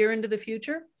yourself a year into the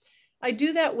future, I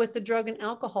do that with the drug and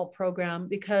alcohol program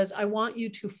because I want you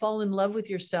to fall in love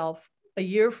with yourself a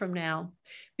year from now,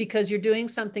 because you're doing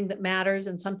something that matters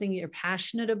and something you're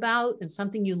passionate about and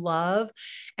something you love,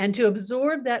 and to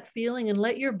absorb that feeling and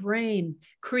let your brain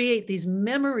create these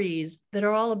memories that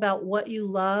are all about what you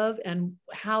love and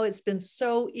how it's been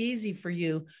so easy for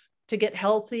you to get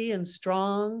healthy and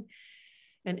strong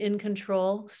and in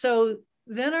control. So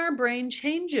then our brain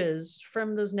changes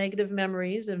from those negative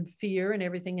memories and fear and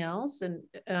everything else and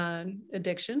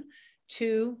addiction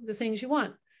to the things you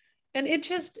want. And it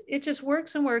just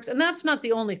works and works. And that's not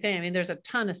the only thing. I mean, there's a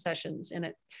ton of sessions in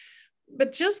it,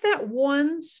 but just that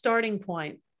one starting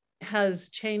point has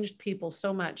changed people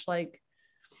so much. Like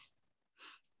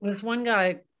this one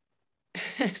guy,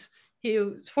 he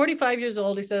was 45 years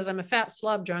old. He says, I'm a fat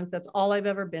slob drunk. That's all I've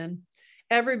ever been.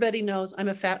 Everybody knows I'm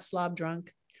a fat slob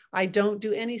drunk. I don't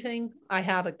do anything. I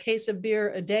have a case of beer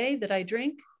a day that I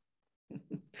drink.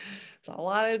 It's a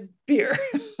lot of beer.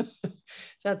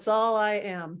 That's all I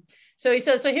am. So he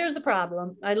says, so here's the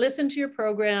problem. I listened to your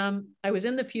program. I was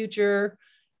in the future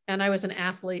and I was an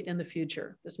athlete in the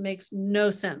future. This makes no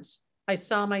sense. I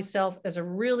saw myself as a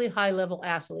really high level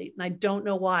athlete, and I don't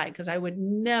know why, because I would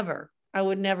never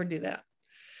do that.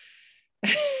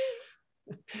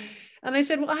 And I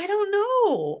said, well, I don't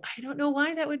know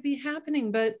why that would be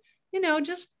happening, but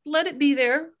just let it be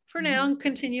there for now and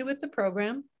continue with the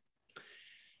program.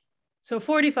 So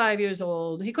 45 years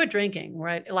old, he quit drinking,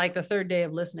 right? Like the third day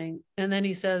of listening. And then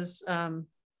he says,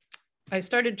 I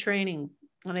started training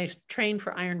and I trained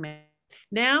for Ironman.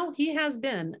 Now he's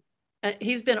been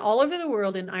all over the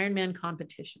world in Ironman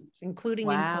competitions, including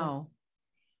in Colombia.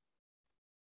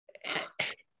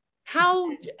 How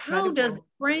does the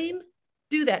brain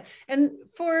do that? And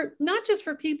for not just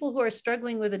for people who are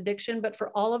struggling with addiction, but for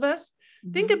all of us,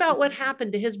 think about what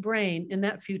happened to his brain in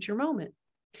that future moment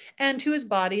and to his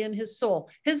body and his soul.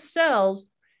 His cells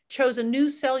chose a new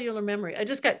cellular memory. I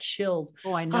just got chills.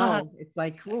 Oh, I know. It's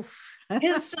like, oof.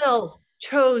 His cells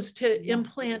chose to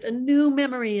implant a new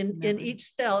memory in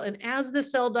each cell. And as the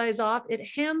cell dies off, it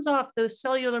hands off the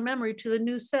cellular memory to the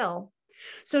new cell.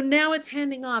 So now it's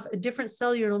handing off a different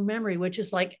cellular memory, which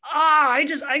is like, I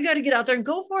got to get out there and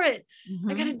go for it.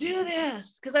 I got to do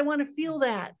this because I want to feel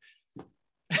that.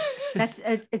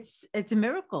 It's a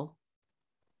miracle.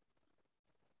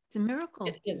 It's a miracle.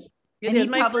 It is.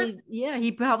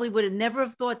 He probably would have never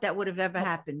have thought that would have ever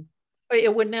happened.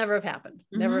 It would never have happened.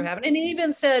 Never have happened. And he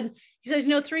even said,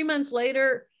 3 months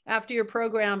later after your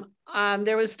program,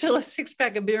 there was still a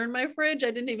 6-pack of beer in my fridge.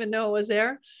 I didn't even know it was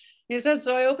there. He said,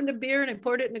 so I opened a beer and I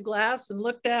poured it in a glass and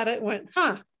looked at it and went,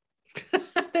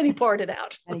 Then he poured it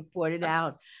out.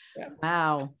 Yeah.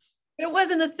 Wow. But it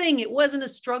wasn't a thing. It wasn't a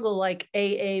struggle like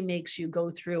AA makes you go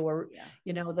through, or,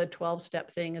 the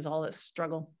 12-step thing is all this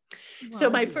struggle. Well, so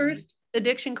my first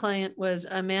addiction client was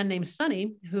a man named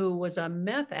Sonny, who was a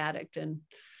meth addict. And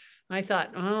I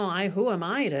thought, who am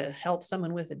I to help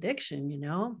someone with addiction,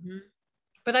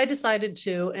 But I decided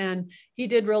to, and he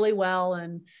did really well.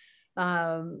 And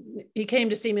he came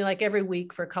to see me like every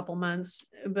week for a couple months,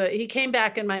 but he came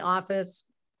back in my office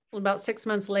about 6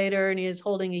 months later, and he is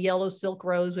holding a yellow silk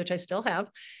rose, which I still have.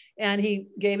 And he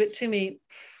gave it to me.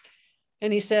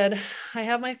 And he said, I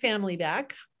have my family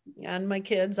back and my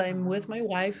kids. I'm with my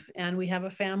wife and we have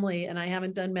a family, and I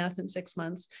haven't done meth in 6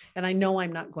 months. And I know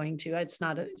I'm not going to. It's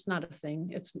not a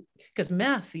thing. It's because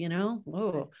meth,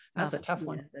 that's a tough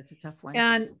one. That's a tough one.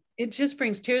 And it just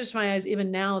brings tears to my eyes,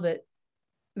 even now, that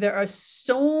there are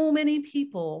so many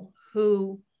people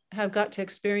who have got to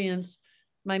experience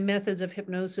my methods of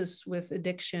hypnosis with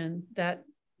addiction that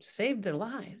saved their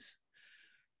lives.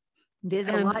 There's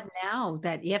a lot now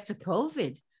that after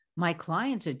COVID, my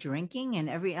clients are drinking and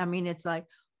it's like,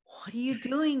 what are you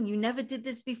doing? You never did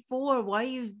this before. Why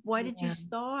did you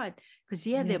start? Because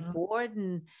they're bored,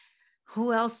 and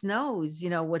who else knows,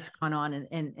 what's going on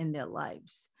in their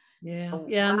lives. Yeah. So,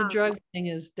 and the drug thing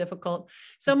is difficult.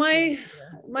 So my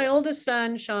oldest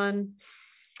son, Sean,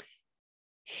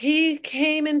 he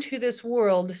came into this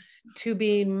world to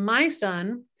be my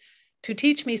son, to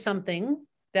teach me something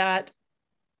that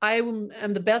I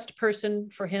am the best person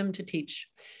for him to teach.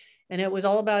 And it was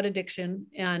all about addiction.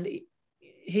 And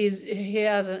he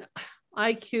has an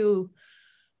IQ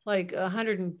like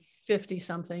 150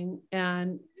 something,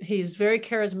 and he's very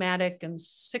charismatic and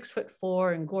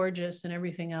 6'4" and gorgeous and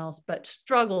everything else, but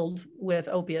struggled with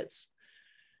opiates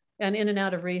and in and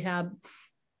out of rehab.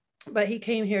 But he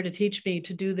came here to teach me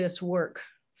to do this work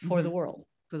for the world.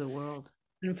 For the world.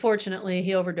 Unfortunately,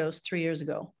 he overdosed 3 years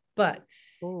ago, but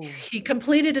he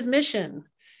completed his mission.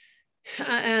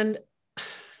 And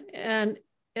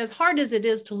as hard as it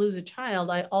is to lose a child,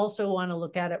 I also want to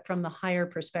look at it from the higher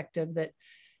perspective that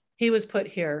he was put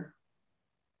here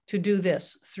to do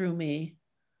this through me,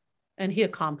 and he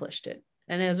accomplished it.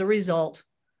 And as a result,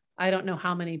 I don't know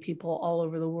how many people all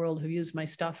over the world have used my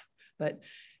stuff,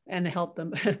 and help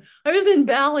them. I was in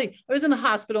Bali. I was in the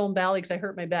hospital in Bali because I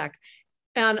hurt my back,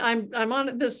 and I'm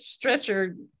on this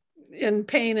stretcher in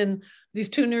pain. And these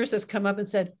 2 nurses come up and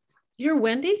said, "You're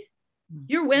Wendi?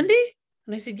 You're Wendi?"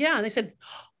 And I said, "Yeah." And they said,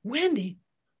 "Wendi,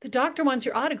 the doctor wants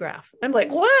your autograph." I'm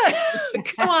like, "What?"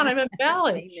 Come on, I'm in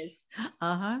Bali.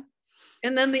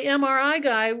 And then the MRI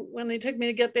guy, when they took me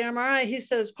to get the MRI, he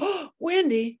says, "Oh,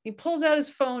 Wendi." He pulls out his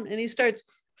phone and he starts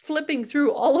flipping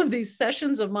through all of these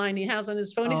sessions of mine he has on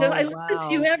his phone. He says, "I listen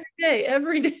to you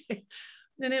every day.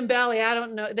 And in Bali, I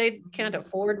don't know, they can't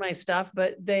afford my stuff,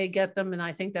 but they get them. And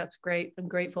I think that's great. I'm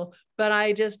grateful. But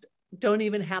I just don't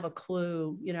even have a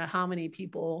clue, how many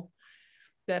people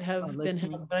that have been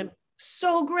helped. But I'm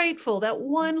so grateful that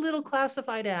one little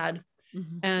classified ad.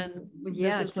 And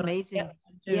it's amazing.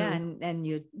 And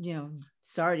you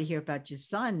sorry to hear about your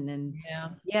son. And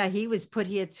he was put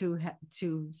here to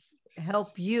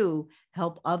help you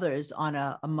help others on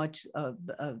a much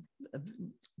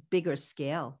bigger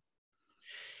scale.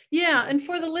 Yeah. And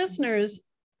for the listeners,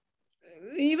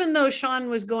 even though Sean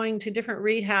was going to different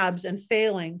rehabs and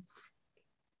failing,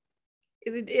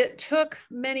 it took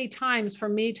many times for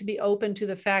me to be open to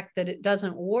the fact that it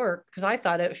doesn't work, because I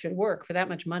thought it should work. For that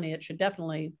much money, it should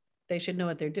definitely, they should know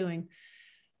what they're doing.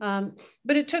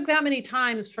 But it took that many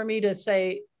times for me to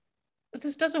say,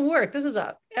 this doesn't work. This is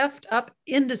a effed up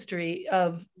industry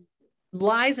of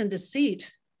lies and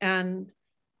deceit and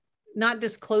not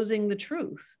disclosing the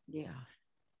truth. Yeah.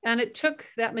 And it took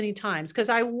that many times because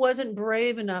I wasn't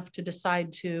brave enough to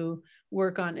decide to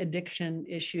work on addiction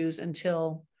issues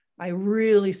until I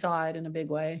really saw it in a big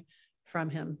way from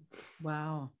him.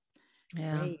 Wow.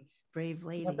 Yeah. Brave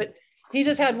lady. Yeah, but he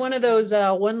just had one of those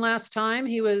one last time.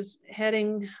 He was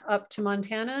heading up to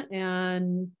Montana,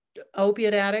 and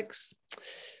opiate addicts,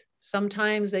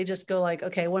 sometimes they just go like,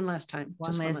 okay, one last time.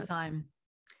 One last time.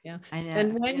 Yeah. I know.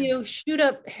 And when you shoot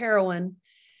up heroin,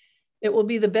 it will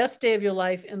be the best day of your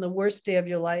life and the worst day of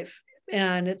your life.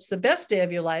 And it's the best day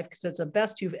of your life because it's the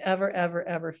best you've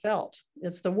ever felt.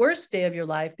 It's the worst day of your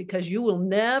life because you will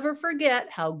never forget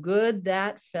how good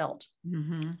that felt.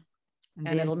 Mm-hmm.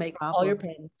 And it'll make all your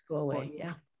pains go away.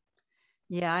 Yeah.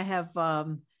 Yeah. I have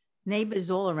neighbors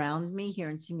all around me here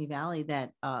in Simi Valley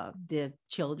that their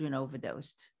children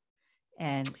overdosed.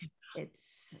 And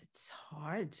it's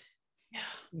hard. Yeah.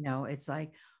 You know, it's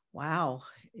like, wow,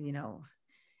 you know,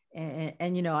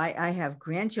 and you know, I have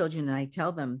grandchildren and I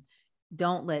tell them,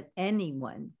 don't let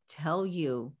anyone tell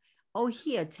you, oh,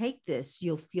 here, take this,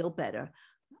 you'll feel better.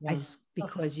 Yeah.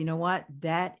 Because you know what?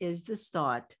 That is the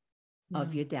start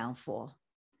of your downfall.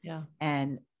 Yeah.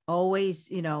 And always,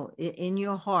 you know, in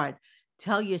your heart,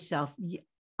 tell yourself,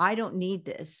 I don't need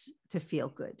this to feel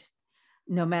good.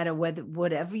 No matter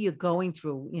whatever you're going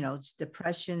through, you know, it's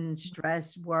depression,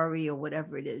 stress, worry, or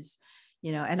whatever it is,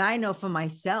 you know. And I know for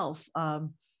myself, I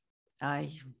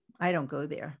don't go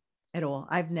there at all.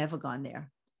 I've never gone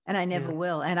there, and I never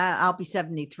will. And I'll be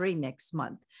 73 next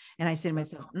month. And I say to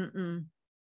myself,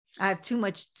 I have too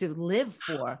much to live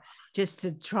for just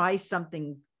to try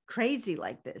something crazy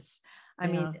like this. I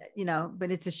mean, you know,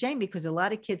 but it's a shame because a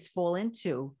lot of kids fall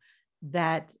into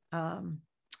that,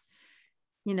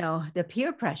 you know, the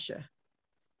peer pressure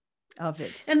of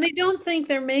it. And they don't think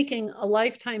they're making a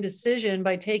lifetime decision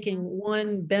by taking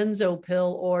one benzo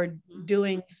pill or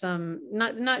doing some,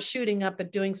 not shooting up,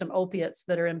 but doing some opiates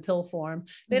that are in pill form.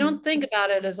 They don't think about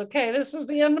it as, okay, this is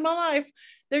the end of my life.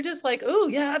 They're just like, oh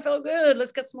yeah, I felt good.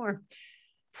 Let's get some more.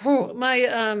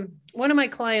 My one of my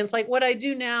clients, like what I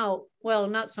do now, well,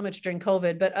 not so much during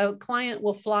COVID, but a client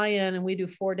will fly in and we do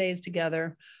 4 days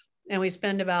together, and we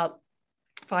spend about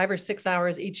 5 or 6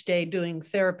 hours each day doing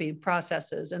therapy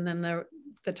processes, and then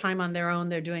the time on their own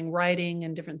they're doing writing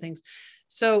and different things.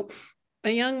 So a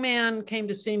young man came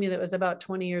to see me that was about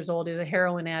 20 years old. He was a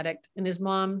heroin addict, and his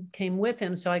mom came with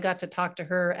him, so I got to talk to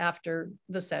her after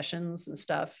the sessions and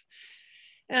stuff.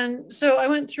 And so I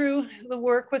went through the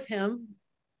work with him.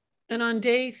 And on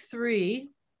day 3,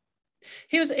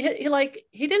 he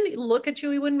didn't look at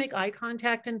you. He wouldn't make eye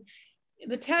contact. And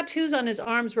the tattoos on his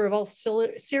arms were of all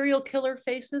serial killer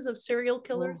faces of serial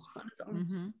killers on his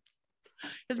arms.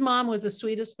 His mom was the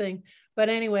sweetest thing. But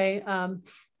anyway, I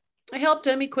helped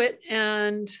him. He quit.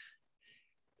 And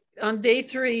on day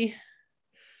 3,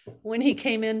 when he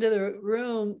came into the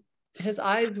room, his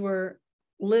eyes were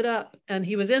lit up and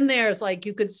he was in there. It's like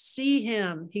you could see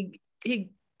him. He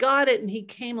got it and he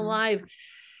came alive.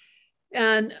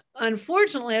 And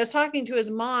unfortunately, I was talking to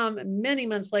his mom many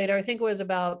months later. I think it was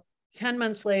about 10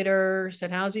 months later.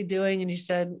 Said, how's he doing? And he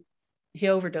said, he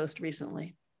overdosed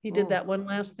recently. He did that one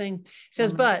last thing. He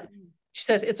says, but she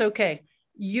says, it's okay.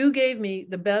 You gave me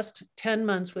the best 10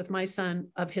 months with my son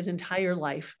of his entire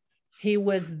life. He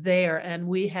was there. And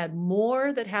we had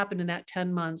more that happened in that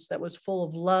 10 months that was full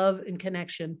of love and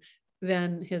connection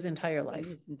than his entire life.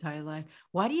 His entire life.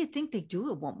 Why do you think they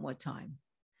do it one more time?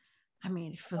 I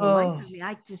mean, for the life of me,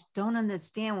 I just don't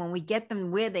understand when we get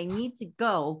them where they need to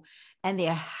go and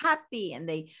they're happy and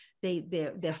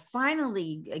they're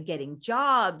finally getting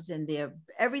jobs and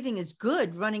everything is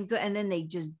good, running good. And then they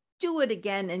just do it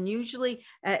again. And usually,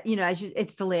 you know,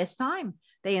 it's the last time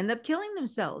they end up killing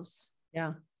themselves.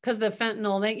 Yeah. Because the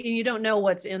fentanyl, you don't know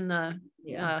what's in the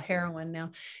heroin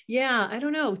now. Yeah, I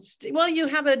don't know. Well, you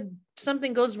have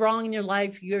something goes wrong in your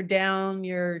life. You're down,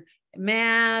 you're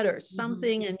mad or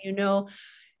something, and you know,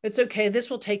 it's okay. This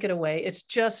will take it away. It's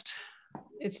just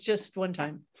one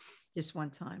time. Just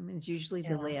one time. It's usually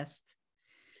the last.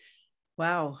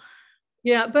 Wow.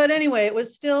 Yeah, but anyway,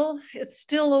 it's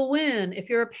still a win. If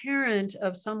you're a parent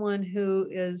of someone who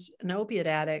is an opiate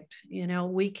addict, you know,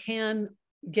 we can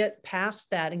get past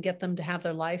that and get them to have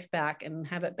their life back and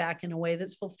have it back in a way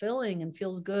that's fulfilling and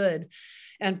feels good,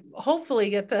 and hopefully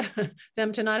get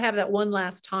them to not have that one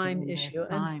last time issue.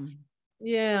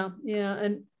 Yeah. Yeah.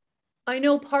 And I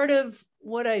know part of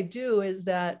what I do is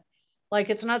that, like,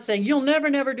 it's not saying you'll never,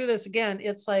 never do this again.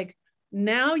 It's like,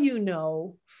 now you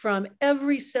know from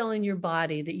every cell in your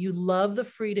body that you love the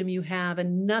freedom you have,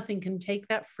 and nothing can take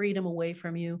that freedom away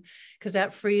from you, because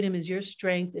that freedom is your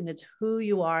strength and it's who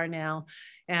you are now.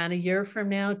 And a year from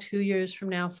now, 2 years from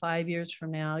now, 5 years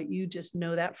from now, you just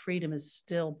know that freedom is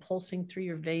still pulsing through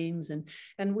your veins.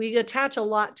 And we attach a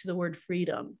lot to the word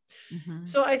freedom. Mm-hmm.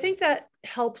 So I think that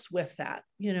helps with that,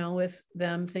 with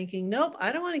them thinking, nope,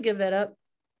 I don't want to give that up.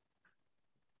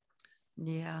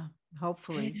 Yeah,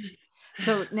 hopefully.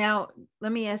 So now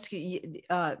let me ask you,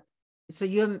 so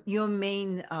your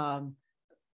main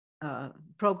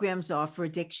programs are for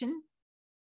addiction?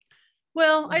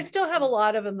 Well, I still have a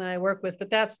lot of them that I work with, but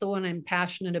that's the one I'm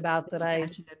passionate about, that I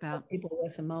help people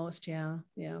with the most. Yeah.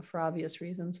 Yeah. For obvious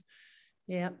reasons.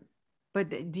 Yeah.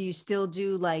 But do you still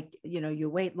do, like, your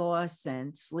weight loss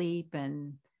and sleep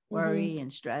and worry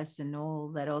and stress and all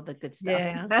the good stuff?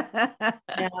 Yeah.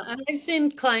 Yeah. And I've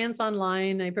seen clients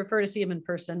online. I prefer to see them in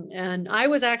person. And I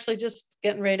was actually just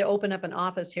getting ready to open up an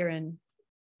office here in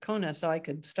Kona so I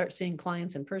could start seeing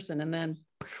clients in person, and then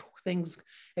things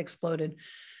exploded.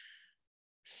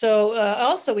 So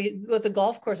also with the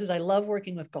golf courses, I love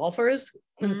working with golfers.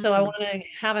 And so I want to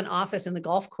have an office in the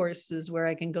golf courses where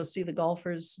I can go see the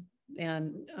golfers.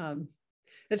 And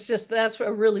that's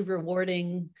a really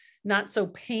rewarding, not so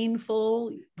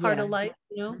painful part of life,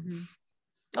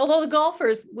 Although the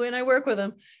golfers, when I work with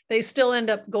them, they still end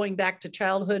up going back to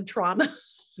childhood trauma.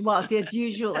 Well, it's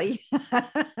usually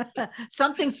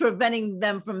something's preventing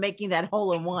them from making that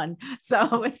hole in one.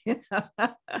 So,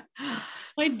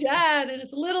 my dad, and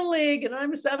it's little league, and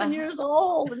I'm 7 years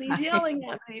old, and he's yelling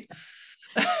at me.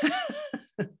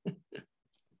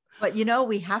 But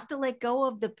we have to let go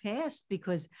of the past,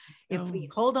 because if we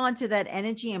hold on to that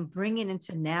energy and bring it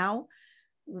into now,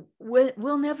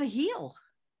 we'll never heal.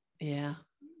 Yeah,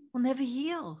 we'll never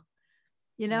heal.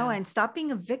 And stop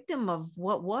being a victim of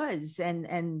what was,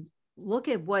 and look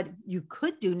at what you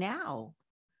could do now.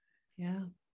 Yeah.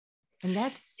 And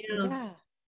that's,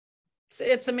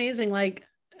 It's amazing. Like,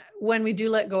 when we do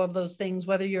let go of those things,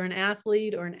 whether you're an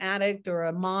athlete or an addict or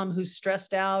a mom who's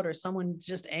stressed out or someone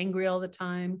just angry all the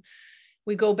time,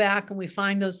 we go back and we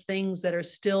find those things that are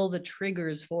still the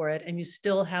triggers for it. And you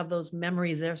still have those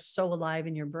memories. They're so alive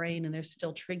in your brain, and they're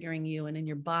still triggering you and in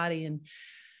your body. And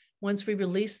once we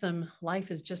release them,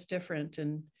 life is just different.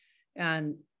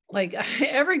 And like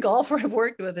every golfer I've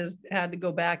worked with has had to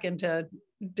go back into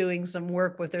doing some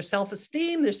work with their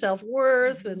self-esteem, their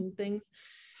self-worth, and things.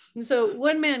 And so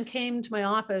one man came to my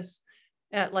office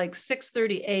at like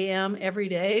 6:30 a.m. every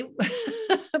day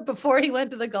before he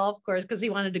went to the golf course, because he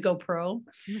wanted to go pro.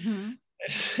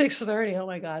 6:30, oh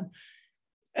my God.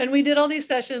 And we did all these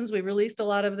sessions. We released a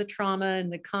lot of the trauma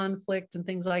and the conflict and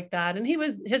things like that. And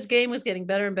his game was getting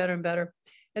better and better and better.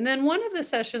 And then one of the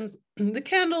sessions, the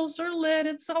candles are lit,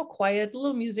 it's all quiet, a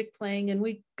little music playing, and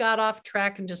we got off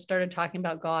track and just started talking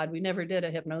about God. We never did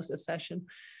a hypnosis session.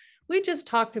 We just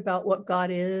talked about what God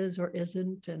is or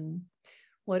isn't, and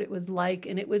what it was like.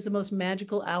 And it was the most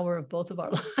magical hour of both of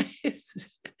our lives.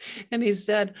 And he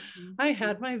said, I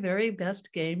had my very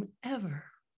best game ever.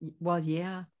 Well,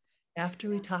 yeah. After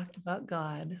we talked about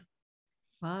God.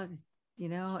 Well,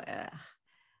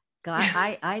 God,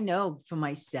 I know for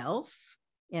myself,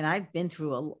 and I've been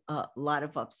through a lot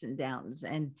of ups and downs,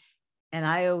 and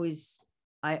I always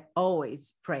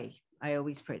pray. I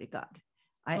always pray to God.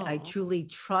 I truly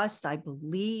trust. I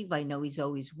believe. I know He's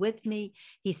always with me.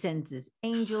 He sends His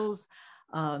angels.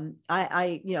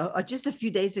 Just a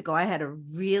few days ago, I had a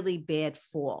really bad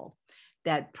fall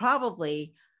that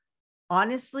probably,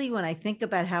 honestly, when I think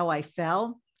about how I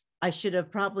fell, I should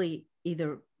have probably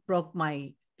either broke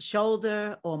my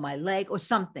shoulder or my leg or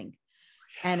something.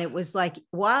 And it was like,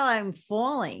 while I'm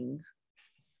falling,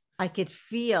 I could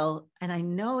feel, and I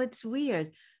know it's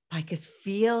weird, I could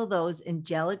feel those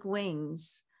angelic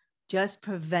wings just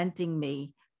preventing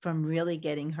me from really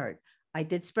getting hurt. I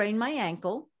did sprain my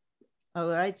ankle. All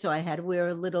right. So I had to wear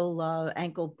a little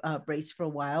ankle brace for a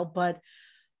while, but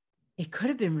it could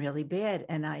have been really bad.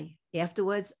 And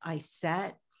afterwards I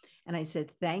sat and I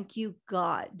said, thank you,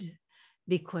 God,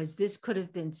 because this could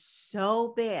have been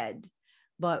so bad,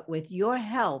 but with your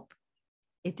help,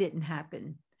 it didn't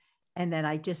happen. And then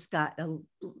I just got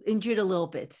injured a little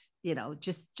bit,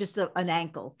 just an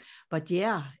ankle. But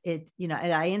yeah, and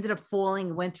I ended up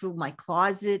falling, went through my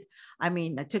closet. I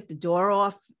mean, I took the door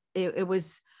off. It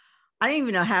was, I don't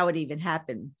even know how it even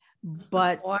happened,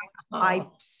 but wow. I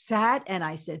sat and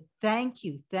I said, thank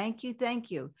you, thank you,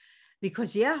 thank you.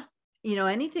 Because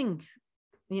anything,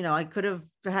 I could have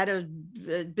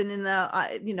had been in the,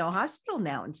 hospital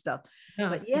now and stuff. Yeah.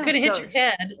 But You yeah, could have hit so your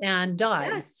head and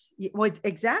died. yes, well,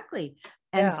 exactly.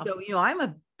 And Yeah. so, I'm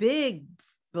a big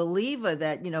believer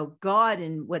that, God,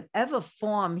 in whatever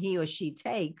form he or she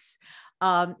takes,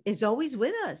 is always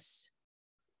with us.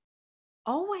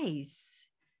 Always.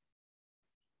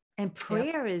 And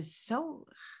prayer is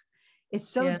it's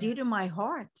so dear to my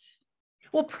heart.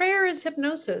 Well, prayer is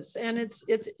hypnosis, and it's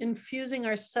infusing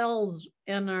our cells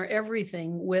and our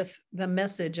everything with the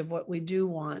message of what we do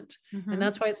want. Mm-hmm. And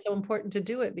that's why it's so important to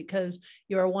do it, because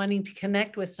you are wanting to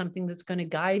connect with something that's going to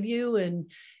guide you and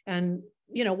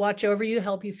watch over you,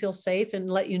 help you feel safe, and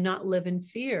let you not live in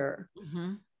fear.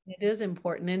 Mm-hmm. It is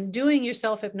important. And doing your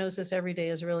self-hypnosis every day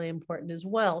is really important as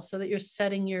well, so that you're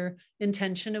setting your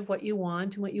intention of what you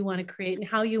want and what you want to create and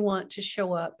how you want to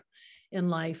show up in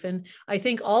life. And I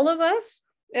think all of us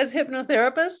as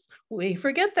hypnotherapists, we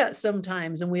forget that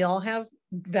sometimes, and we all have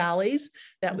valleys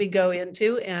that we go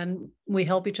into and we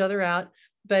help each other out,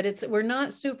 but we're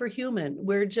not superhuman.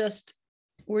 We're just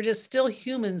still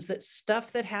humans. That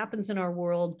stuff that happens in our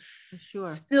world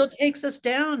still takes us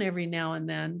down every now and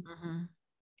then. Mm-hmm.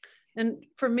 And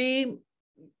for me,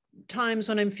 times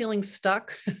when I'm feeling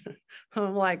stuck,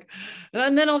 I'm like,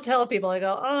 and then I'll tell people, I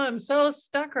go, oh, I'm so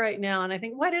stuck right now. And I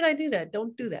think, why did I do that?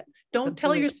 Don't do that. Don't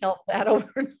tell yourself that over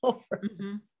and over.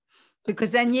 Mm-hmm.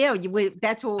 Because then,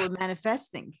 that's what we're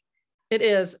manifesting. It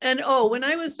is. And when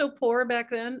I was so poor back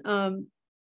then,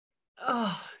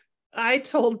 I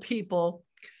told people,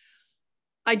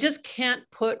 I just can't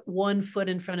put one foot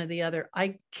in front of the other.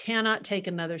 I cannot take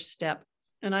another step.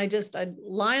 And I'd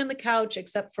lie on the couch,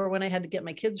 except for when I had to get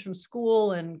my kids from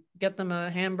school and get them a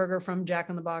hamburger from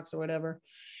Jack in the Box or whatever.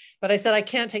 But I said, I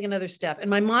can't take another step. And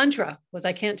my mantra was,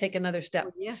 I can't take another step.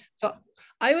 Oh, yeah. So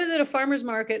I was at a farmer's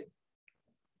market,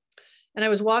 and I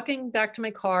was walking back to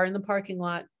my car in the parking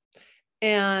lot.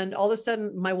 And all of a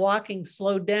sudden my walking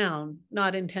slowed down,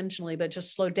 not intentionally, but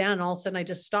just slowed down. And all of a sudden I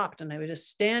just stopped, and I was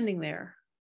just standing there.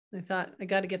 I thought, I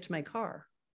got to get to my car.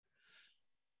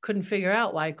 Couldn't figure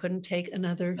out why I couldn't take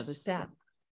another step.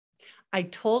 I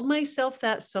told myself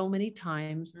that so many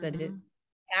times that it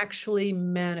actually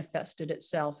manifested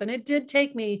itself. And it did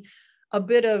take me a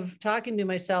bit of talking to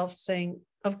myself, saying,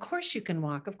 of course you can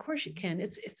walk. Of course you can.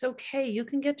 It's okay. You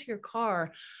can get to your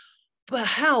car. But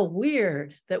how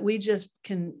weird that we just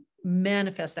can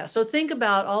manifest that. So think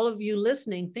about, all of you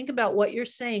listening, think about what you're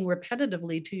saying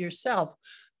repetitively to yourself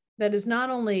that is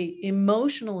not only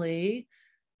emotionally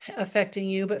affecting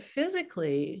you, but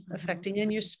physically affecting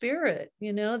in your spirit,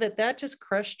 that just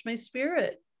crushed my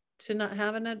spirit to not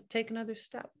having to take another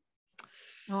step.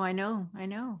 Oh, I know.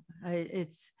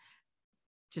 It's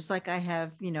just like I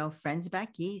have, friends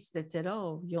back east that said,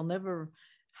 oh,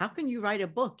 how can you write a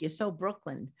book? You're so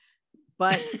Brooklyn.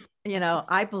 But,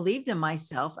 I believed in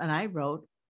myself, and I wrote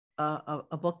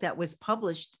a book that was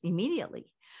published immediately.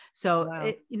 So,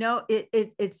 wow.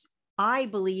 It's, I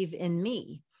believe in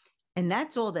me. And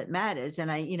that's all that matters. And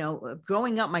I,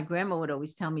 growing up, my grandma would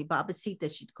always tell me,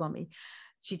 Babacita, she'd call me.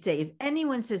 She'd say, if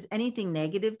anyone says anything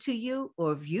negative to you,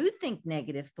 or if you think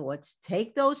negative thoughts,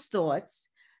 take those thoughts,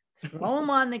 throw them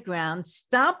on the ground,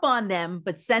 stomp on them,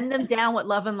 but send them down with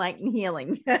love and light and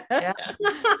healing. Yeah.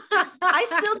 I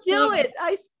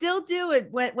still do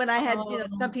it. When I had,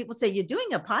 some people say, you're doing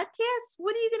a podcast?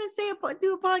 What are you going to say,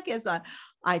 do a podcast on?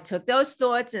 I took those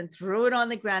thoughts and threw it on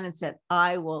the ground and said,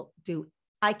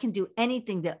 I can do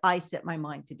anything that I set my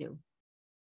mind to do.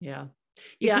 Yeah.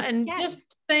 Yeah. And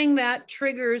just saying that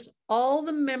triggers all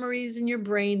the memories in your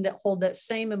brain that hold that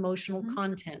same emotional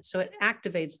content. So it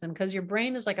activates them, because your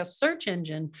brain is like a search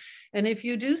engine. And if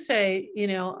you do say,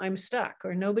 I'm stuck,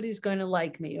 or nobody's going to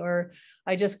like me, or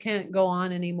I just can't go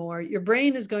on anymore, your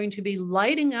brain is going to be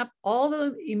lighting up all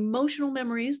the emotional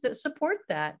memories that support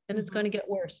that. And it's going to get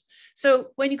worse. So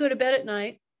when you go to bed at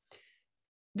night,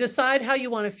 decide how you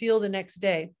want to feel the next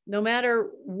day. No matter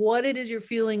what it is you're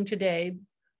feeling today,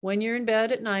 when you're in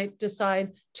bed at night,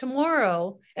 decide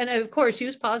tomorrow. And of course,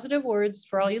 use positive words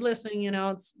for all you listening.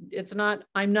 It's not,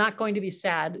 I'm not going to be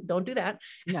sad. Don't do that.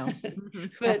 No.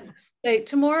 But say,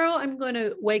 tomorrow I'm going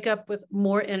to wake up with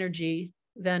more energy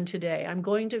than today. I'm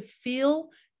going to feel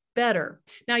better.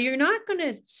 Now, you're not going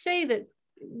to say that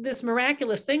this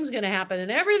miraculous thing's going to happen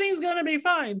and everything's going to be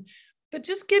fine. But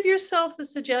just give yourself the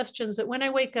suggestions that when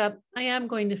I wake up, I am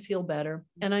going to feel better,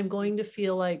 and I'm going to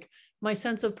feel like my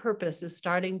sense of purpose is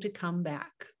starting to come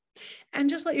back. And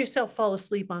just let yourself fall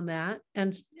asleep on that.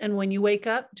 And when you wake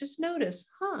up, just notice,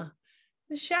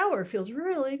 the shower feels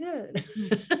really good.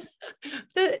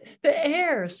 The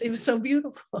air seems so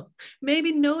beautiful.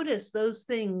 Maybe notice those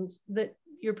things that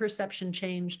your perception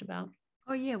changed about.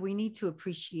 Oh yeah, we need to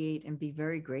appreciate and be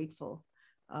very grateful.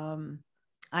 Um,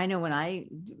 I know when I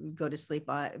go to sleep,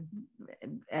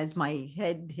 as my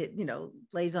head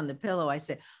lays on the pillow, I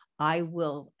say, I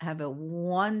will have a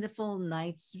wonderful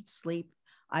night's sleep.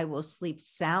 I will sleep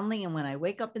soundly. And when I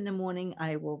wake up in the morning,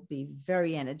 I will be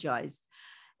very energized.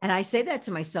 And I say that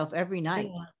to myself every night.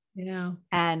 Yeah.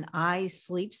 And I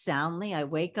sleep soundly. I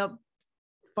wake up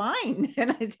fine.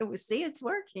 And I said, well, see, it's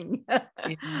working.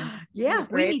 Yeah,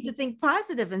 we need to think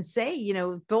positive and say,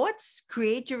 thoughts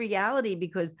create your reality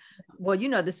because, well,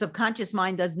 the subconscious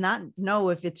mind does not know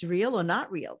if it's real or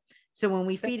not real. So when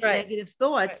we feed it negative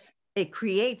thoughts, it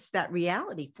creates that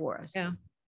reality for us. Yeah.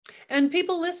 And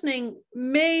people listening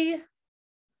may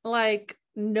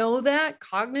know that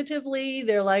cognitively.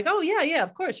 They're like, oh yeah,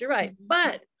 of course, you're right.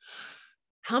 But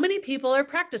how many people are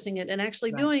practicing it and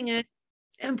actually doing it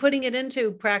and putting it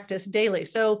into practice daily?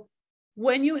 So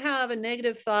when you have a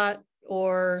negative thought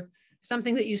or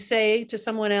something that you say to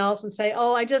someone else and say,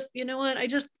 oh, I just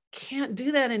can't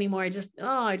do that anymore. I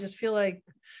just feel like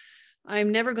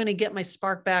I'm never going to get my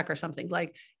spark back or something.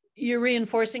 Like, you're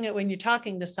reinforcing it when you're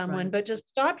talking to someone, but just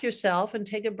stop yourself and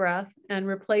take a breath and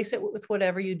replace it with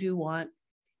whatever you do want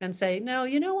and say, no,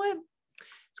 you know what?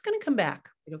 It's going to come back.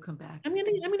 It'll come back. I'm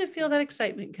going to feel that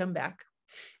excitement come back.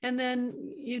 And then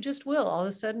you just will. All of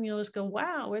a sudden, you'll just go,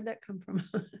 wow, where'd that come from?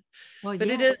 Well, but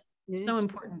it is so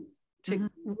important to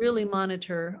really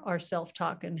monitor our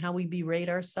self-talk and how we berate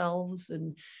ourselves.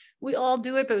 And we all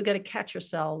do it, but we got to catch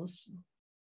ourselves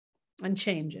and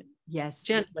change it. Yes.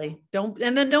 Gently.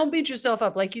 Don't beat yourself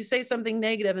up. Like, you say something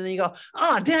negative and then you go,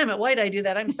 oh, damn it. Why'd I do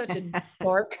that? I'm such a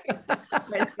dork. Don't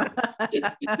do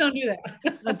that.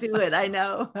 Don't do it. I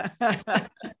know.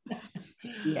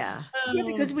 Yeah. Yeah.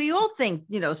 Because we all think,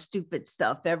 stupid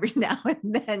stuff every now and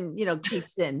then,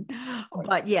 creeps in.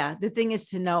 But yeah, the thing is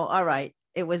to know, all right,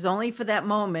 it was only for that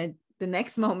moment. The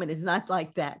next moment is not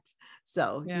like that.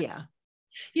 So yeah.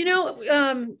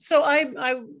 So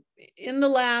I in the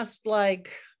last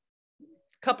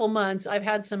couple months, I've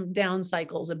had some down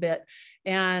cycles a bit,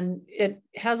 and it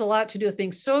has a lot to do with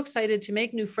being so excited to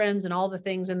make new friends and all the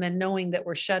things, and then knowing that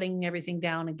we're shutting everything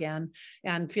down again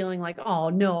and feeling like, oh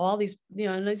no, all these,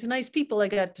 these nice people I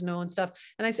got to know and stuff.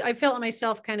 And I felt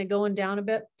myself kind of going down a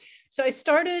bit. So I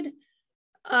started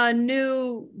a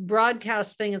new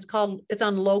broadcast thing. It's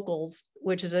on Locals,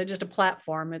 which is just a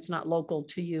platform. It's not local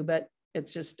to you, but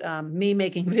it's just me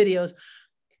making videos.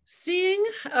 Seeing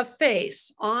a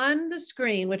face on the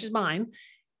screen, which is mine,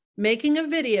 making a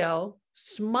video,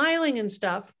 smiling and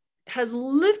stuff, has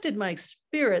lifted my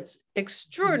spirits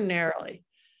extraordinarily.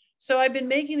 So I've been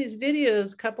making these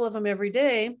videos, a couple of them every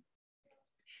day.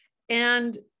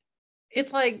 And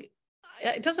it's like,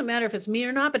 it doesn't matter if it's me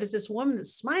or not, but it's this woman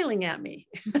that's smiling at me.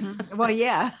 Well,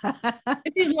 yeah.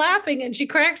 And she's laughing and she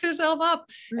cracks herself up.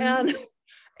 And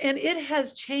it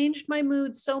has changed my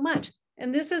mood so much.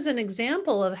 And this is an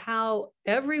example of how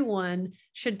everyone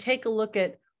should take a look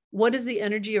at, what is the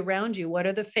energy around you? What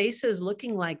are the faces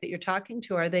looking like that you're talking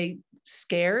to? Are they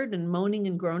scared and moaning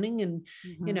and groaning and,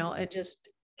 and just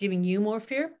giving you more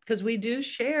fear? Because we do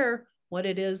share what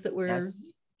it is that we're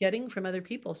getting from other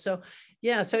people. So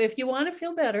yeah. So if you want to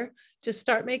feel better, just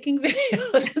start making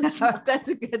videos. That's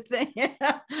a good thing.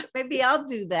 Maybe I'll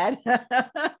do that.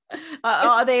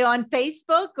 Are they on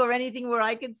Facebook or anything where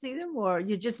I can see them, or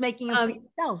you're just making them for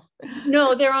yourself?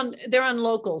 No, they're on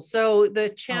Locals. So the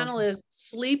channel is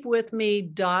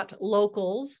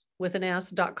sleepwithme.locals with an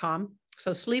s.com. So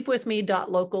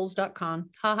sleepwithme.locals.com.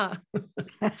 Haha.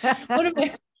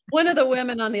 One of the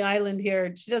women on the island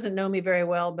here, she doesn't know me very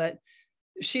well, but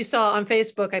she saw on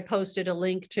Facebook, I posted a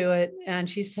link to it, and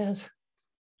she says,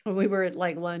 when we were at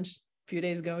lunch a few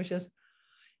days ago, she says,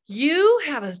 you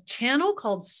have a channel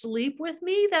called Sleep With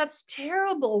Me? That's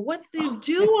terrible. What do you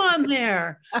do on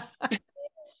there?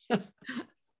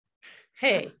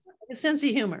 Hey, a sense of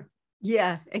humor.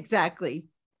 Yeah, exactly.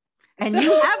 And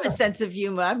you have a sense of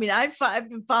humor. I mean, I've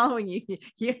been following you.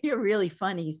 You're really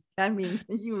funny. I mean,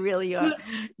 you really are.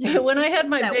 When I had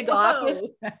my big office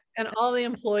and all the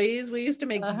employees, we used to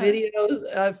make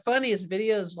videos, funniest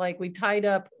videos. Like, we tied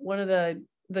up one of the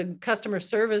customer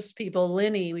service people,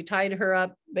 Linny. We tied her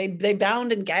up. They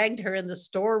bound and gagged her in the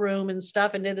storeroom and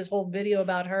stuff, and did this whole video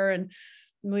about her. And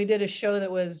we did a show that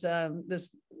was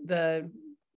the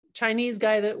Chinese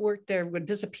guy that worked there would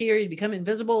disappear, he'd become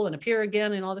invisible and appear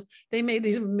again, and all this. They made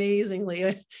these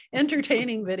amazingly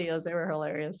entertaining videos. They were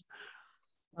hilarious.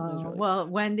 Really well,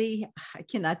 Wendi, I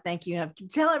cannot thank you enough.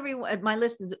 Tell everyone, my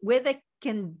listeners, where they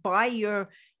can buy your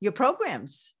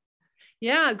programs.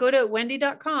 Yeah, go to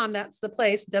Wendi.com. That's the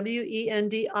place,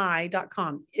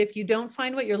 WENDI.com. If you don't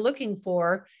find what you're looking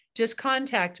for, just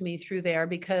contact me through there,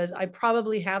 because I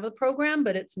probably have a program,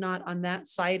 but it's not on that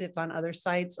site. It's on other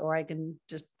sites, or I can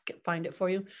just find it for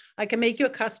you. I can make you a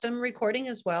custom recording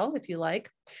as well, if you like.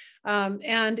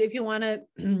 And if you want to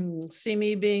see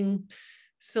me being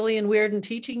silly and weird and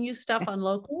teaching you stuff on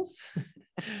locals,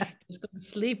 just go to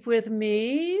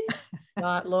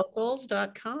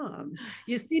sleepwithme.locals.com.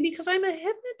 You see, because I'm a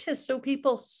hypnotist, so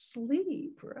people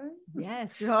sleep, right?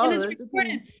 Yes. And Oh, it's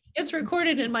recorded. It's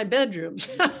recorded in my bedrooms.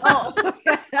 oh.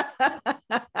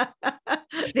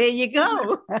 There you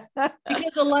go.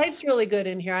 Because the light's really good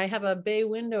in here. I have a bay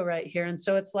window right here, and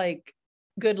so it's like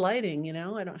good lighting.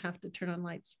 I don't have to turn on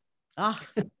lights. Well,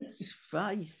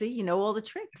 you see, you know all the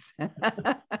tricks.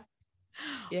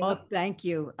 Yeah. Well, thank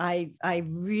you. I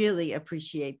really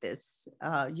appreciate this,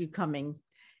 you coming.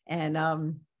 And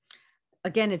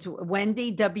again, it's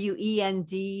Wendi,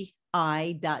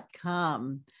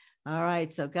 WENDI.com. All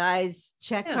right. So guys,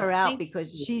 check her out,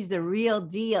 because she's the real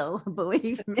deal.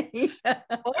 Believe me.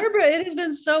 Barbara, it has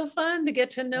been so fun to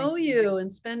get to know you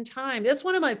and spend time. That's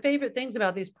one of my favorite things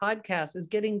about these podcasts, is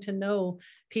getting to know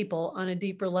people on a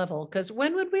deeper level. Because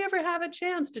when would we ever have a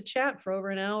chance to chat for over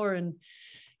an hour? And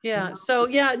so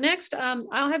next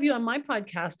I'll have you on my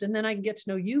podcast, and then I can get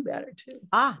to know you better too.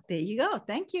 There you go.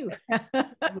 Thank you.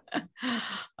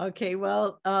 Okay.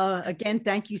 Well, again,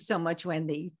 thank you so much,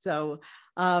 Wendi. So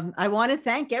I want to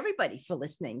thank everybody for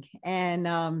listening. And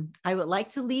I would like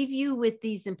to leave you with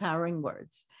these empowering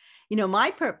words.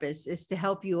 My purpose is to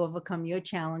help you overcome your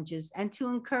challenges and to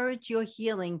encourage your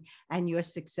healing and your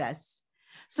success.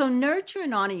 So nurture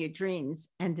and honor your dreams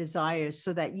and desires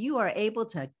so that you are able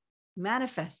to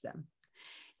manifest them.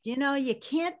 You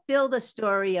can't build a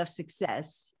story of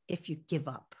success if you give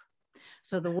up.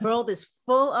 So the world is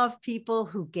full of people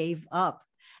who gave up,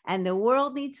 and the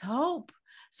world needs hope.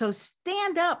 So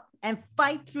stand up and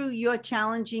fight through your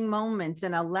challenging moments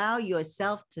and allow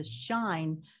yourself to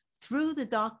shine through the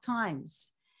dark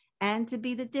times and to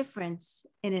be the difference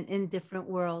in an indifferent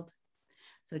world.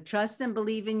 So trust and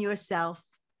believe in yourself.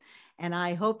 And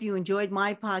I hope you enjoyed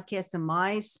my podcast and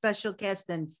my special guest.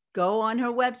 And go on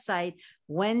her website,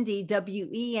 Wendi,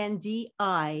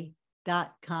 WENDI.com.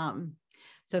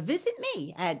 So visit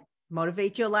me at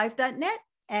motivateyourlife.net,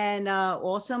 and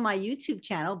also my YouTube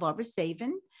channel, Barbara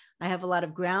Friesen. I have a lot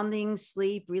of grounding,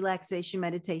 sleep, relaxation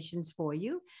meditations for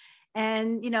you.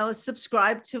 And,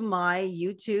 subscribe to my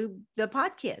YouTube, the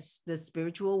podcast, the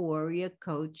Spiritual Warrior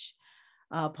Coach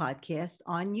podcast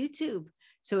on YouTube.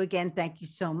 So again, thank you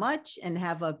so much, and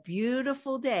have a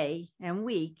beautiful day and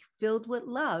week filled with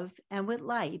love and with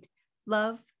light.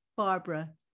 Love, Barbara.